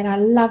 and I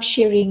love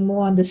sharing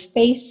more on the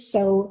space.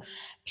 So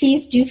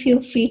please do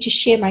feel free to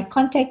share my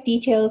contact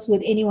details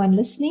with anyone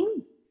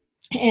listening,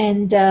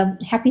 and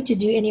happy to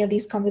do any of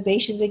these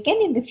conversations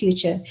again in the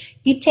future.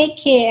 You take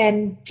care,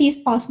 and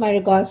please pass my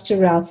regards to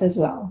Ralph as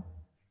well.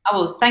 I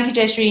will. Thank you,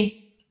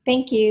 Jayshree.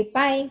 Thank you.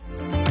 Bye.